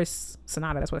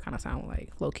sonata. That's what it kind of sounds like,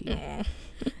 low key.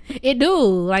 It do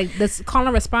like this call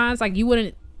and response. Like you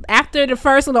wouldn't after the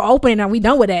first little opening. Now we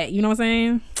done with that. You know what I'm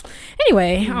saying?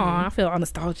 Anyway, I feel all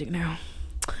nostalgic now.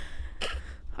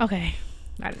 Okay.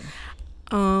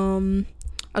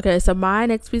 Okay, so my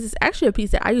next piece is actually a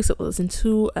piece that I used to listen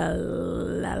to a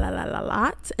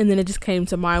lot, and then it just came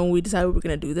to mind when we decided we were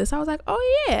gonna do this. I was like, oh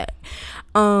yeah,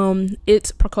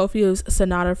 it's Prokofiev's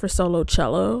Sonata for Solo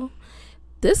Cello.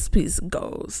 This piece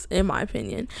goes, in my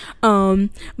opinion,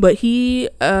 but he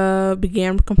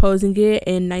began composing it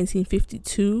in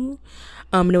 1952,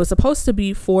 and it was supposed to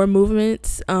be 4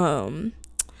 movements,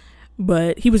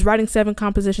 but he was writing 7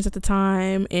 compositions at the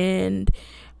time, and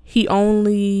he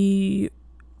only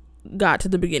got to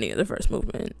the beginning of the first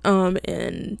movement,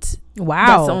 and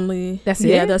wow, that's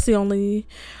the only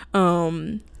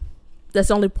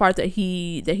part that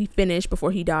he finished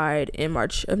before he died in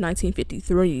March of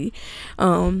 1953.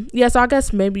 So I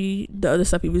guess maybe the other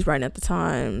stuff he was writing at the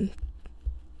time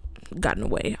got in the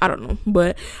way, I don't know,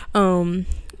 but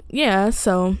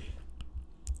so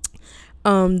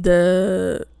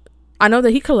I know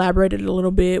that he collaborated a little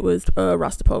bit with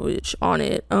Rostropovich on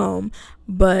it,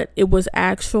 but it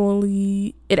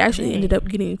actually ended up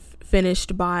getting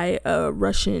finished by a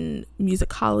Russian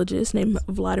musicologist named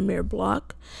Vladimir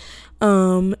Blok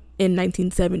in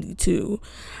 1972.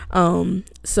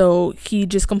 So he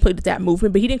just completed that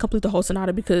movement, but he didn't complete the whole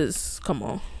sonata because, come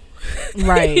on.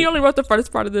 Right. He only wrote the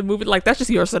first part of the movie. Like, that's just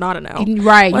your sonata now.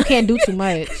 Right. You can't do too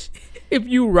much. If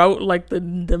you wrote like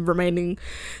the remaining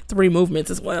 3 movements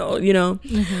as well, you know.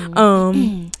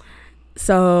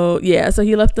 So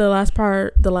he left the last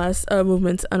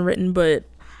movements unwritten, but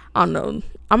I don't know.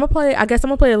 I'm gonna play a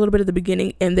little bit of the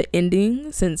beginning and the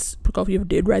ending, since Prokofiev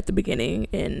did write the beginning,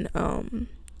 and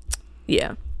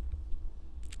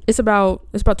it's about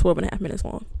 12 and a half minutes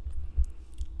long.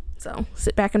 So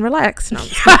sit back and relax. No, I'm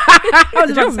just I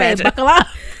was about to say, buckle up.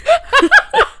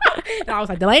 I was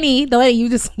like, Delaney, you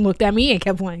just looked at me and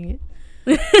kept playing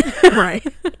it. Right.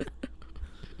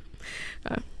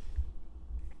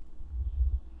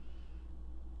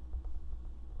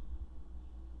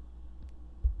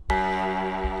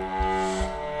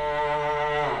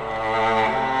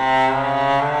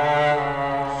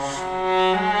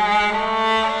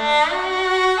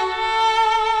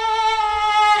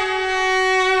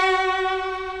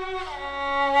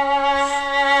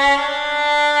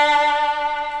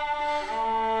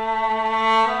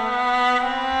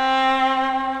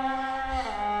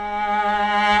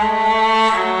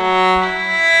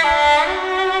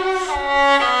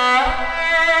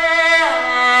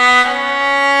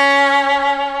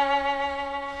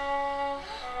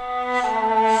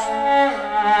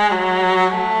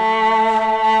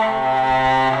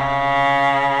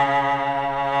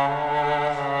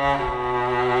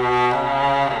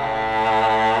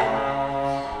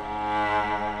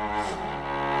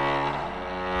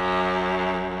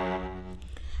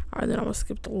 Then I'm gonna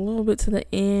skip a little bit to the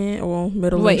end or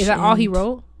middle. Wait, is that all he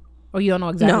wrote? Or you don't know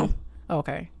exactly? No. Oh,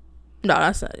 okay. No,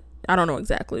 that's not it. I don't know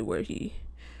exactly where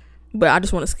but I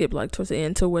just want to skip like towards the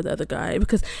end to where the other guy,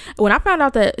 because when I found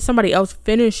out that somebody else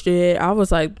finished it, I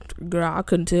was like, girl, I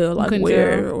couldn't tell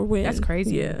where or when. That's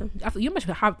crazy. Yeah. You must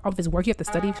have of his work you have to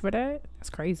study for that. That's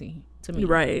crazy to me.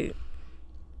 Right.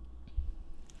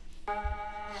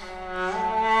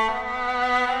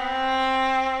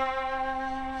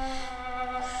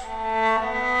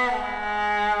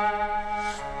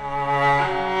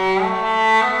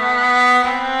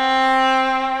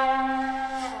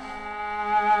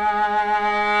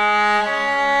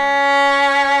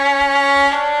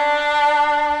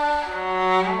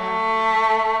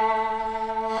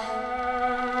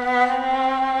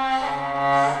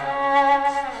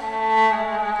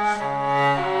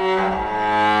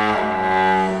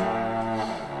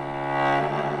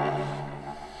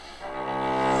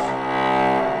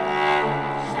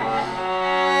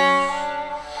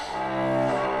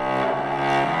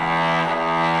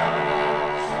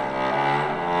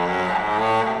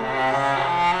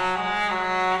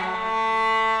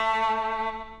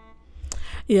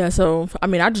 Yeah, so I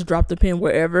mean, I just dropped the pin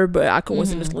wherever, but I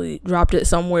coincidentally dropped it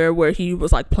somewhere where he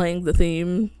was like playing the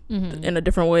theme in a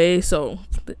different way. So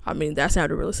I mean, that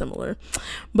sounded really similar.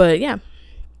 But yeah,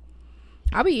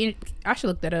 I should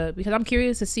look that up because I'm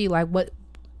curious to see like what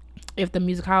if the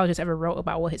musicologist ever wrote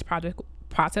about what his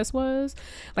process was.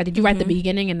 Like, did you write the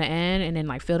beginning and the end and then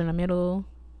like fill in the middle?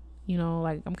 You know,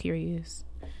 like I'm curious.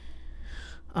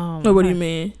 What do you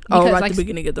mean? Because, like, the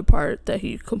beginning of the part that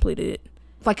he completed.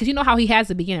 Like, cause you know how he has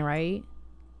the beginning, right?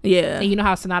 Yeah. And you know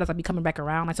how sonatas like be coming back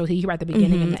around. Like, so he write the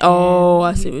beginning and the end.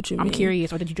 I see what you mean. I'm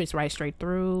curious, or did you just write straight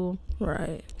through?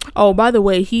 Right. Oh, by the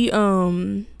way, he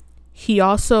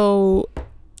also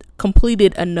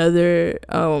completed another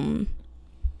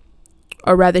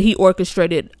or rather he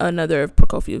orchestrated another of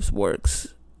Prokofiev's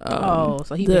works.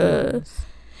 So he was.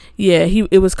 Yeah,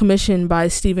 it was commissioned by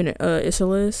Stephen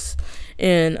Isserlis,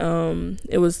 and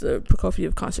it was the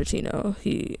Prokofiev concertino.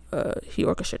 He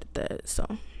orchestrated that. So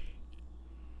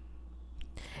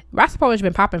Rostropovich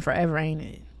been popping forever, ain't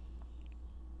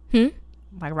it?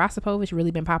 Like Rostropovich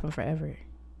really been popping forever.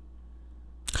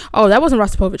 Oh, that wasn't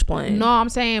Rostropovich playing. No, I'm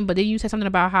saying, but did you say something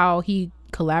about how he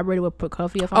collaborated with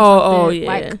Prokofiev? Oh yeah.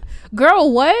 Like,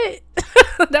 girl, what?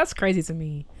 That's crazy to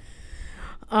me.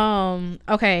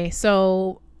 Okay,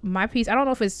 so my piece, I don't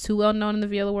know if it's too well known in the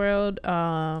viola world,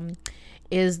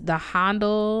 is the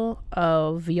Handel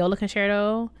Viola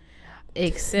Concerto,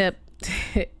 except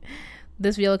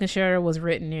this viola concerto was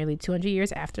written nearly 200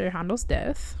 years after Handel's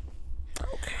death.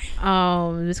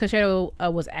 Okay. This concerto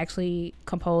was actually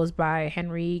composed by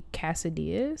Henry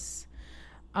Casadias.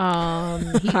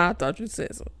 I thought you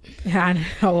said so. I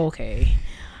know. Okay.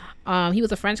 He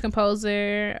was a French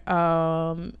composer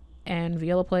and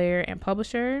viola player and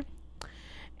publisher,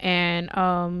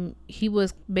 and he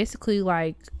was basically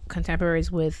like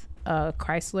contemporaries with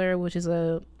Chrysler, which is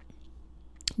a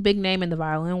big name in the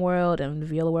violin world and the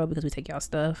viola world because we take y'all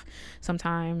stuff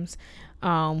sometimes.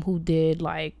 Who did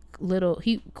like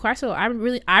Chrysler?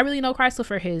 I really know Chrysler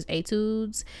for his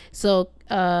etudes. So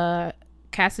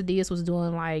Casadias was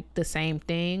doing like the same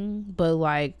thing, but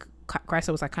like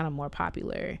Chrysler was like kind of more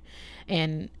popular,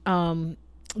 and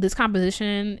this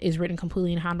composition is written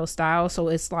completely in Handel style, so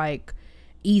it's like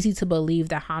easy to believe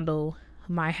that Handel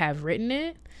might have written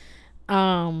it.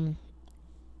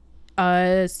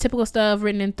 It's typical stuff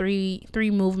written in three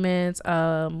movements.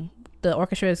 The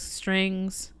orchestra is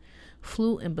strings,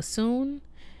 flute, and bassoon.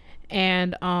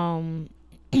 And I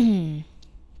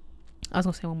was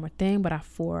gonna say one more thing, but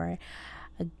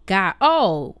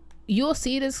you'll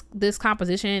see this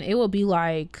composition. It will be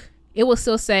like, it will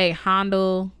still say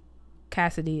Handel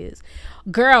Casadias.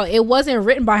 Girl, it wasn't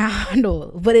written by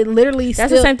Handel, but it literally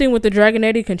that's the same thing with the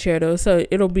Dragonetti concerto. So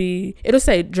it'll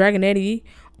say Dragonetti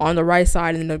on the right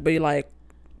side, and it'll be like,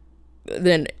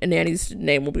 then Nanny's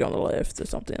name will be on the left or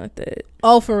something like that.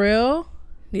 Oh, for real?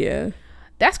 Yeah.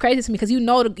 That's crazy to me because you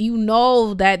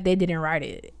know that they didn't write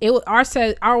it. Ours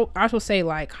will say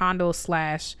like Handel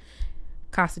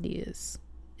 / Casadias,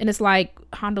 and it's like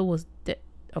Handel was dead.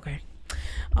 Okay.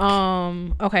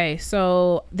 Okay,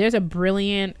 so there's a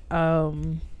brilliant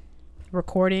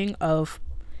recording of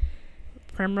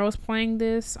Primrose playing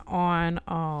this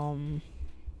on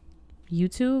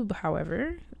YouTube.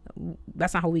 However,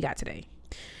 that's not who we got today.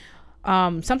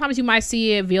 Sometimes you might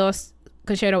see a viola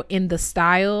concerto in the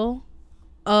style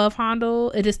of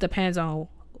Handel. It just depends on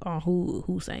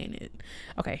who's saying it.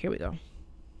 Okay, here we go.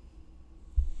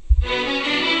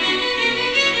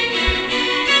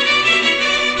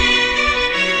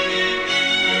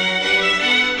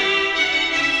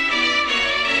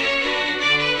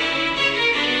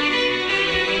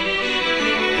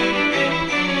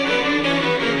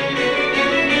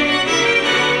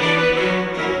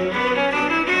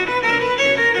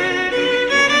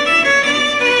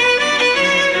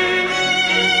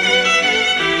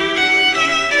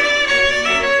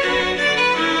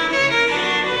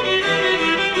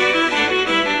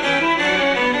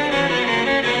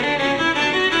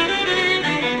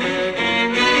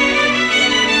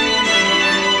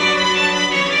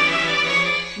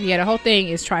 Yeah, the whole thing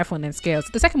is trifling in scales.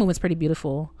 The second movement's pretty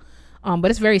beautiful,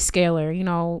 but it's very scalar,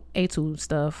 etude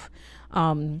stuff.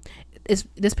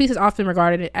 This piece is often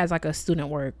regarded as like a student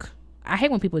work. I hate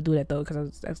when people do that though,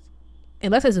 because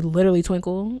unless it's literally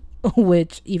Twinkle,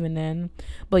 which even then,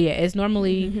 but yeah, it's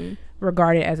normally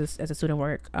regarded as a student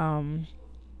work.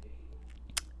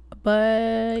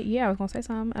 But yeah, I was gonna say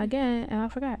something again and I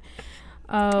forgot.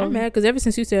 I'm mad because ever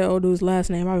since you said old dude's last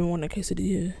name, I've been wanting a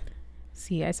quesadilla.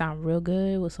 See, that sound real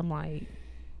good with some like.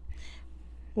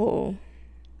 Whoa!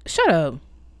 Shut up.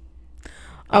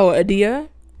 Oh, Adia.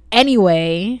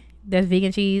 Anyway, that's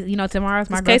vegan cheese. Tomorrow's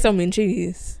my queso mean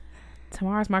cheese.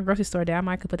 Tomorrow's my grocery store day. I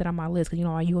might could put that on my list because you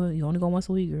only go once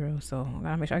a week, girl. So I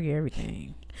gotta make sure I get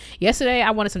everything. Yesterday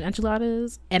I wanted some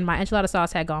enchiladas and my enchilada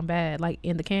sauce had gone bad, like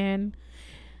in the can.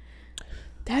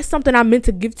 That's something I meant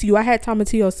to give to you. I had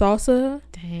tomatillo salsa.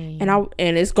 Dang.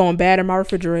 And it's going bad in my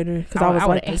refrigerator because I was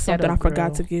like, that's something I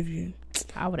forgot to give you.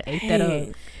 I would have ate that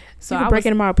up. So you can break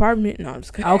into my apartment. No, I'm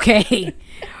just kidding. Okay.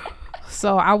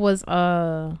 So I was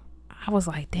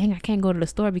like, dang, I can't go to the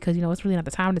store because it's really not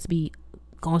the time to be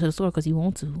going to the store because you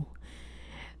want to.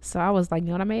 So I was like, you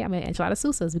know what I made? I made enchilada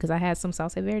susas because I had some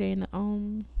salsa verde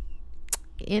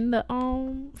in the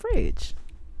fridge.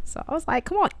 So I was like,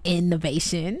 come on,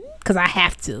 innovation, because I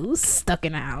have to. Stuck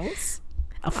in the house.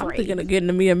 Afraid. I'm thinking of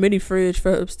getting me a mini fridge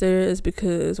for upstairs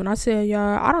because when I tell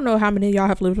y'all, I don't know how many of y'all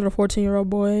have lived with a 14-year-old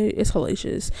boy. It's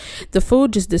hellacious. The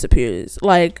food just disappears.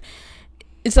 Like,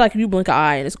 it's like you blink an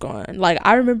eye and it's gone. Like,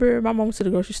 I remember my mom went to the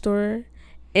grocery store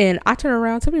and I turned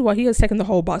around. Tell me why he was taking the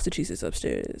whole box of cheeses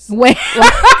upstairs. Wait.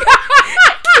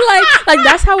 Like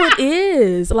that's how it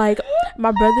is. Like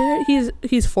my brother,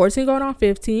 he's 14 going on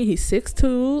 15. He's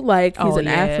 6'2". Like he's an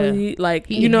athlete. Like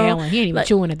he ain't even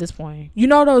chewing at this point. You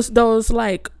know those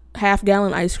like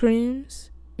half-gallon ice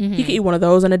creams. Mm-hmm. He can eat one of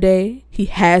those in a day. He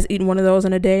has eaten one of those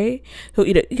in a day.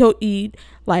 He'll eat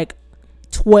like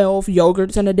 12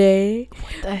 yogurts in a day.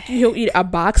 What the heck? He'll eat a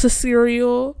box of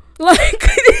cereal. Like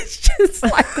it's just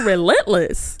like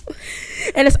relentless.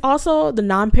 And it's also the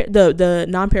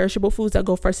non-perishable foods that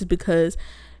go first is because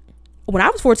when I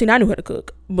was 14 I knew how to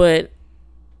cook, but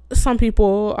some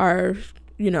people are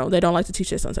they don't like to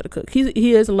teach their sons how to cook.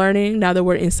 He is learning now that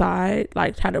we're inside,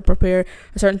 like how to prepare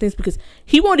certain things because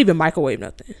he won't even microwave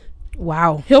nothing.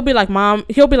 Wow. He'll be like, mom,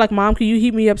 can you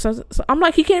heat me up so I'm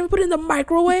like, he can't even put it in the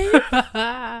microwave.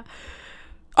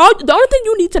 The only thing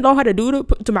you need to know how to do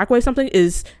to microwave something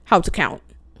is how to count.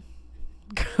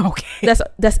 Okay. That's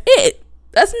it.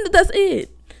 That's it.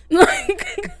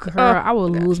 Like, girl, I will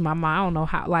lose my mind. I don't know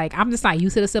how. Like, I'm just not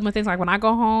used to the similar things. Like when I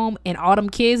go home and all them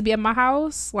kids be at my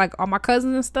house, like all my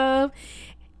cousins and stuff.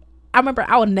 I remember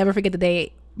I will never forget the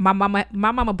day my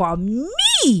mama bought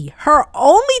me, her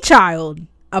only child,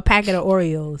 a packet of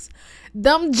Oreos.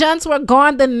 Them junts were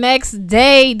gone the next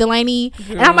day, Delaney.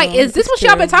 Girl, and I'm like, is this what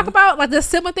y'all been talking about? Like the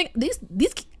similar thing. These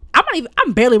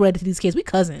I'm barely related to these kids. We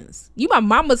cousins. You my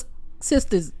mama's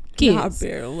sister's kids. Not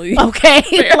barely. Okay.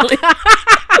 Barely.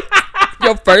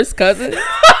 Your first cousin.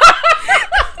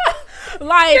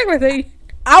 Like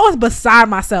I was beside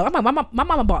myself. I'm like, my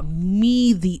mama bought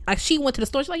me she went to the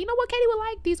store. She's like, you know what, Katie would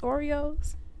like these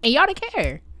Oreos, and y'all didn't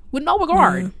care with no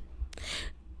regard.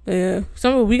 Yeah.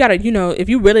 Some we gotta, if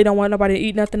you really don't want nobody to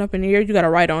eat nothing up in the air, you gotta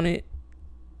write on it.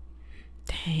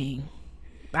 Dang.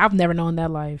 I've never known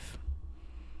that life.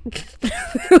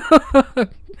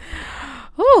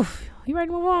 Oof. You ready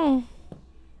to move on?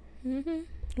 Mm-hmm.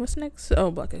 What's next? Oh,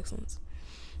 Black Excellence.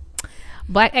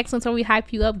 Black Excellence, where we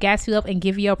hype you up, gas you up, and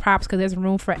give you your props because there's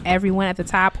room for everyone at the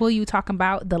top. Who are you talking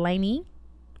about, Delaney?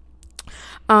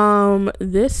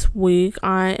 This week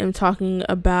I am talking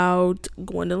about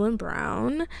Gwendolyn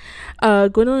Brown.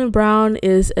 Gwendolyn Brown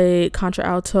is a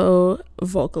contralto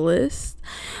vocalist.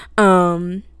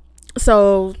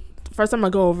 So first I'm gonna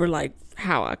go over like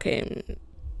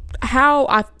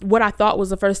what I thought was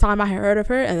the first time I had heard of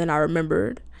her, and then I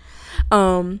remembered.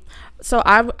 So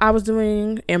I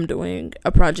am doing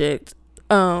a project,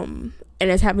 and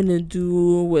it's having to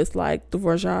do with like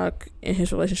Dvorak and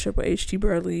his relationship with H.T.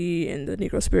 Burley and the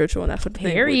Negro spiritual and that sort of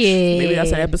thing. Maybe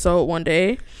that's an episode one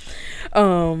day.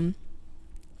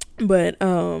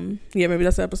 Maybe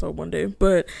that's an episode one day.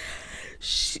 But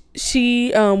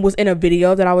she was in a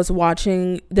video that I was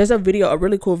watching. There's a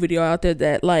really cool video out there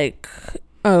that like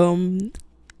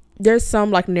there's some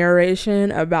like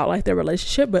narration about like their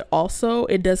relationship, but also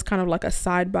it does kind of like a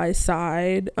side by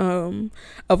side of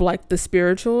like the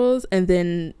spirituals, and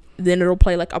then it'll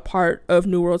play like a part of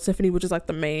New World Symphony, which is like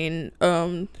the main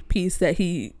piece that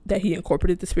he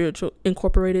incorporated the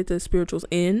spirituals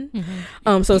in.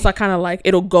 Mm-hmm. So it's like kind of like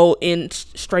it'll go in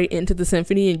straight into the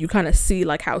symphony, and you kind of see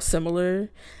like how similar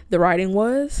the writing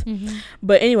was. Mm-hmm.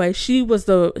 But anyway, she was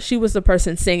the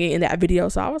person singing in that video,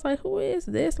 so I was like, who is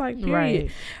this? Like, period. Right.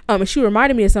 And she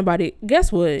reminded me of somebody.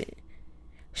 Guess what?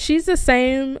 She's the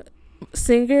same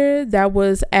singer that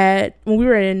was when we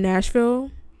were in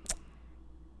Nashville.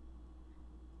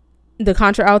 The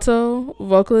contralto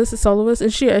vocalist, soloist,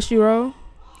 is she Eshiro?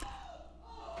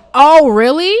 Oh,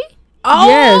 really? Oh,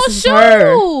 yes, shoot.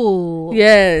 Her.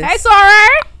 Yes. Hey,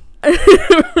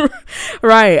 sorry.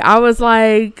 Right. I was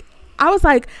like, I was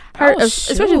like,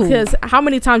 especially shoot. because how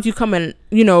many times you coming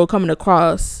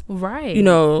across, Right. you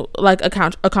know, like a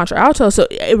contralto. So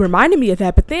it reminded me of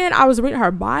that. But then I was reading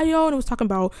her bio and it was talking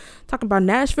about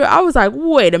Nashville. I was like,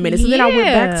 wait a minute. So then I went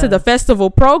back to the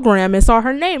festival program and saw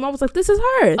her name. I was like, this is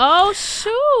her. Oh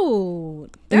shoot,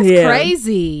 that's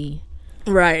crazy.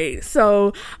 Right.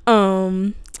 So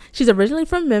she's originally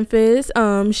from Memphis.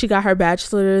 She got her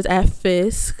bachelor's at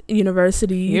Fisk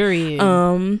University. Period.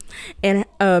 And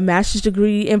a master's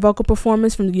degree in vocal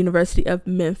performance from the University of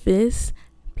Memphis.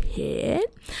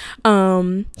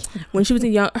 When she was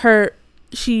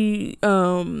she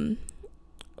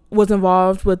was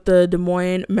involved with the Des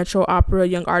Moines Metro Opera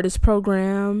Young Artist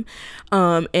Program,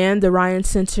 and the Ryan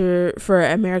Center for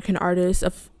American Artists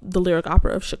of the Lyric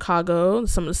Opera of Chicago.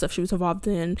 Some of the stuff she was involved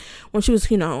in when she was,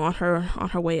 you know, on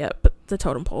her way up the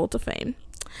totem pole to fame.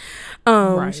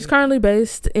 She's currently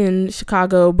based in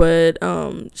Chicago, but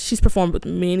she's performed with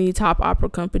many top opera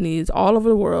companies all over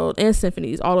the world and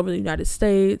symphonies all over the United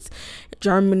States,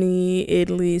 Germany,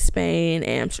 Italy, Spain,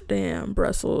 Amsterdam,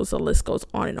 Brussels. The list goes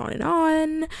on and on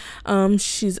and on.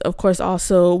 She's of course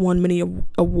also won many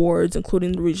awards,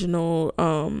 including the regional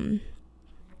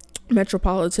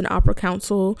Metropolitan Opera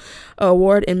Council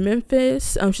award in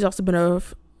Memphis. She's also been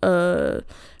a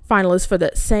finalist for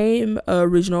that same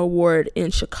regional award in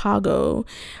Chicago,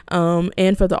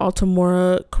 and for the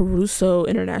Altamora Caruso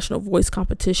International Voice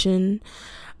Competition,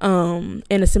 and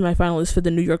a semifinalist for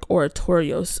the New York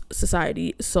Oratorio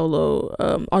Society solo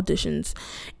auditions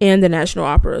and the National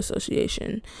Opera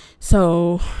Association.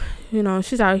 So, you know,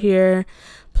 she's out here.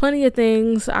 Plenty of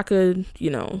things. I could, you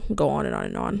know, go on and on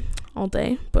and on all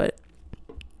day, but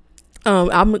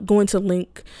I'm going to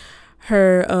link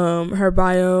her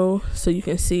bio so you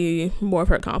can see more of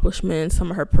her accomplishments,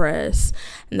 some of her press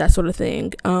and that sort of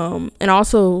thing. And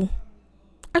also,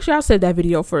 actually, I'll save that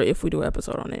video for if we do an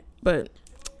episode on it. But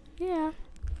yeah.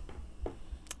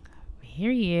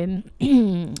 Period.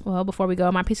 Well, before we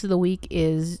go, my piece of the week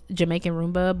is Jamaican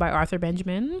Rumba by Arthur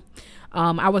Benjamin.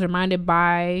 I was reminded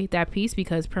by that piece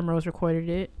because Primrose recorded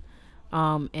it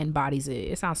and bodies it.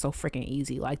 It sounds so freaking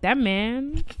easy. Like, that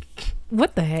man,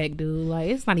 what the heck, dude? Like,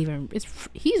 it's not even,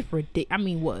 he's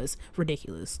was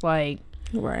ridiculous. Like,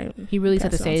 right. He really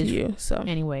set the stage.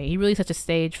 Anyway, he really set the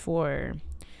stage for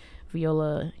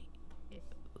Viola,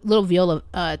 little Viola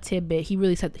tidbit.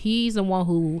 He's the one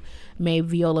who made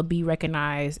viola be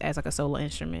recognized as like a solo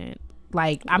instrument.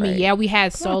 Like, I mean, yeah, we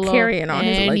had solo carrying on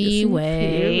his legacy.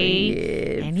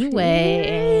 Anyway,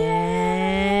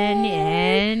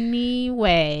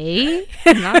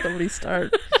 not the least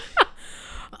start.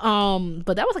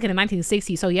 But that was like in the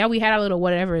 1960s. So yeah, we had our little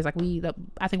whatever. It's like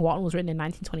I think Walton was written in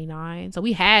 1929. So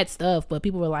we had stuff, but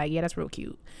people were like, yeah, that's real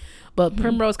cute. But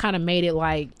Primrose kind of made it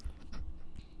like,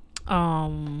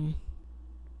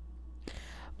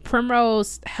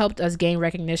 Primrose helped us gain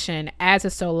recognition as a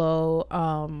solo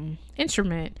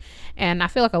instrument, and I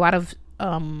feel like a lot of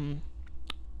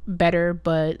better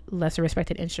but lesser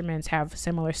respected instruments have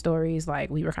similar stories. Like,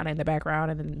 we were kind of in the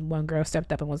background, and then one girl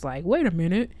stepped up and was like, wait a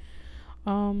minute.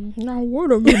 Now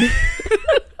wait a minute.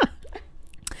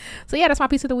 So yeah, that's my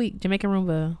piece of the week. Jamaican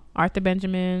Rumba, Arthur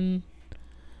Benjamin.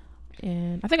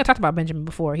 And I think I talked about Benjamin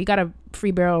before. He got a free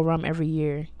barrel of rum every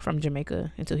year from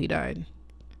Jamaica until he died.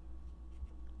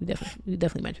 We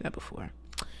definitely mentioned that before.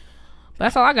 But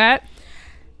that's all I got.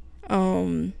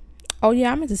 Oh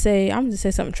yeah, I meant to say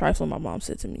something trifling my mom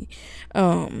said to me.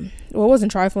 Well, it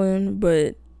wasn't trifling,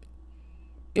 but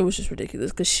it was just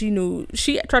ridiculous because she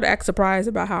tried to act surprised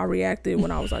about how I reacted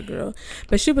when I was like, girl.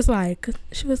 But she was like,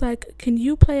 can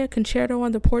you play a concerto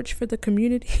on the porch for the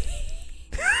community?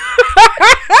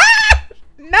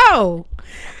 No.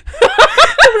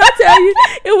 When I tell you,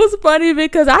 it was funny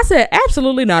because I said,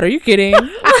 absolutely not. Are you kidding?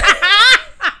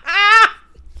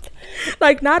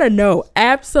 Like, not a no.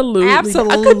 Absolutely. A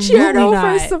concerto, not.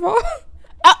 first of all.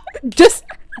 Just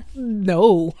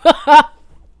no.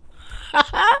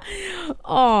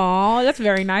 Oh, that's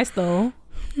very nice though.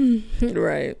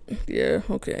 Right. Yeah.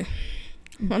 Okay.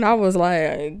 And I was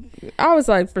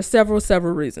like for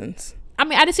several reasons. I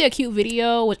mean, I did see a cute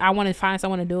video which I want to find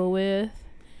someone to do it with,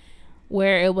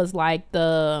 where it was like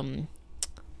the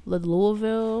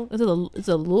Louisville. It's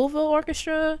a Louisville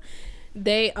orchestra.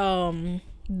 They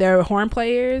their horn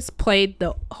players played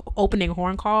the opening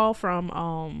horn call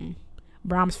from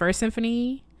Brahms' First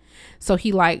Symphony. So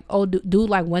he like, dude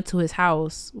like went to his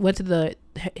house, went to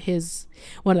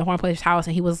one of the horn players' house,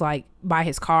 and he was like by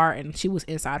his car, and she was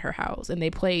inside her house, and they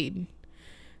played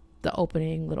the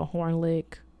opening little horn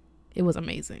lick. It was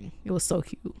amazing. It was so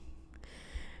cute.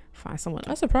 Find someone.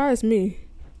 That surprised me.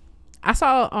 I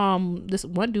saw this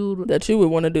one dude that you would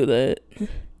want to do that.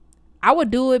 I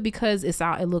would do it because it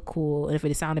looked cool, and if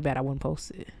it sounded bad, I wouldn't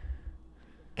post it.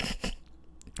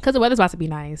 Because the weather's about to be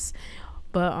nice.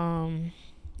 But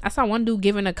I saw one dude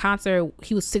giving a concert.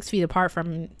 He was 6 feet apart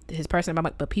from his person. I'm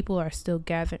like, but people are still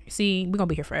gathering. See, we're gonna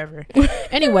be here forever.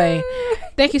 Anyway,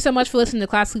 thank you so much for listening to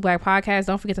Classically Black Podcast.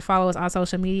 Don't forget to follow us on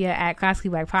social media at Classically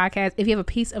Black Podcast. If you have a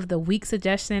piece of the week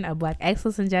suggestion, a Black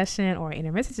excellence suggestion, or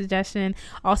intermission suggestion,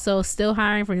 also still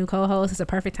hiring for new co-hosts. It's a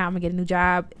perfect time to get a new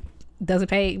job. Doesn't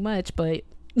pay much, but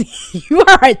you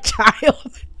are a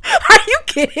child. Are you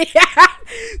kidding?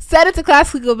 Send it to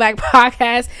Classically Black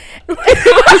Podcast.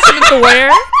 Listening to where?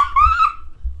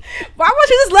 Why won't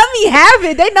you just let me have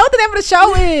it? They know what the name of the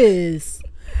show is.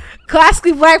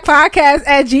 Classically Black Podcast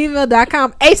at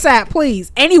gmail.com. ASAP,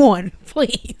 please. Anyone,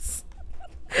 please.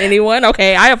 Anyone?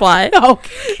 Okay, I apply.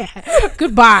 Okay.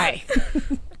 Goodbye.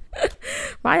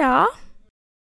 Bye, y'all.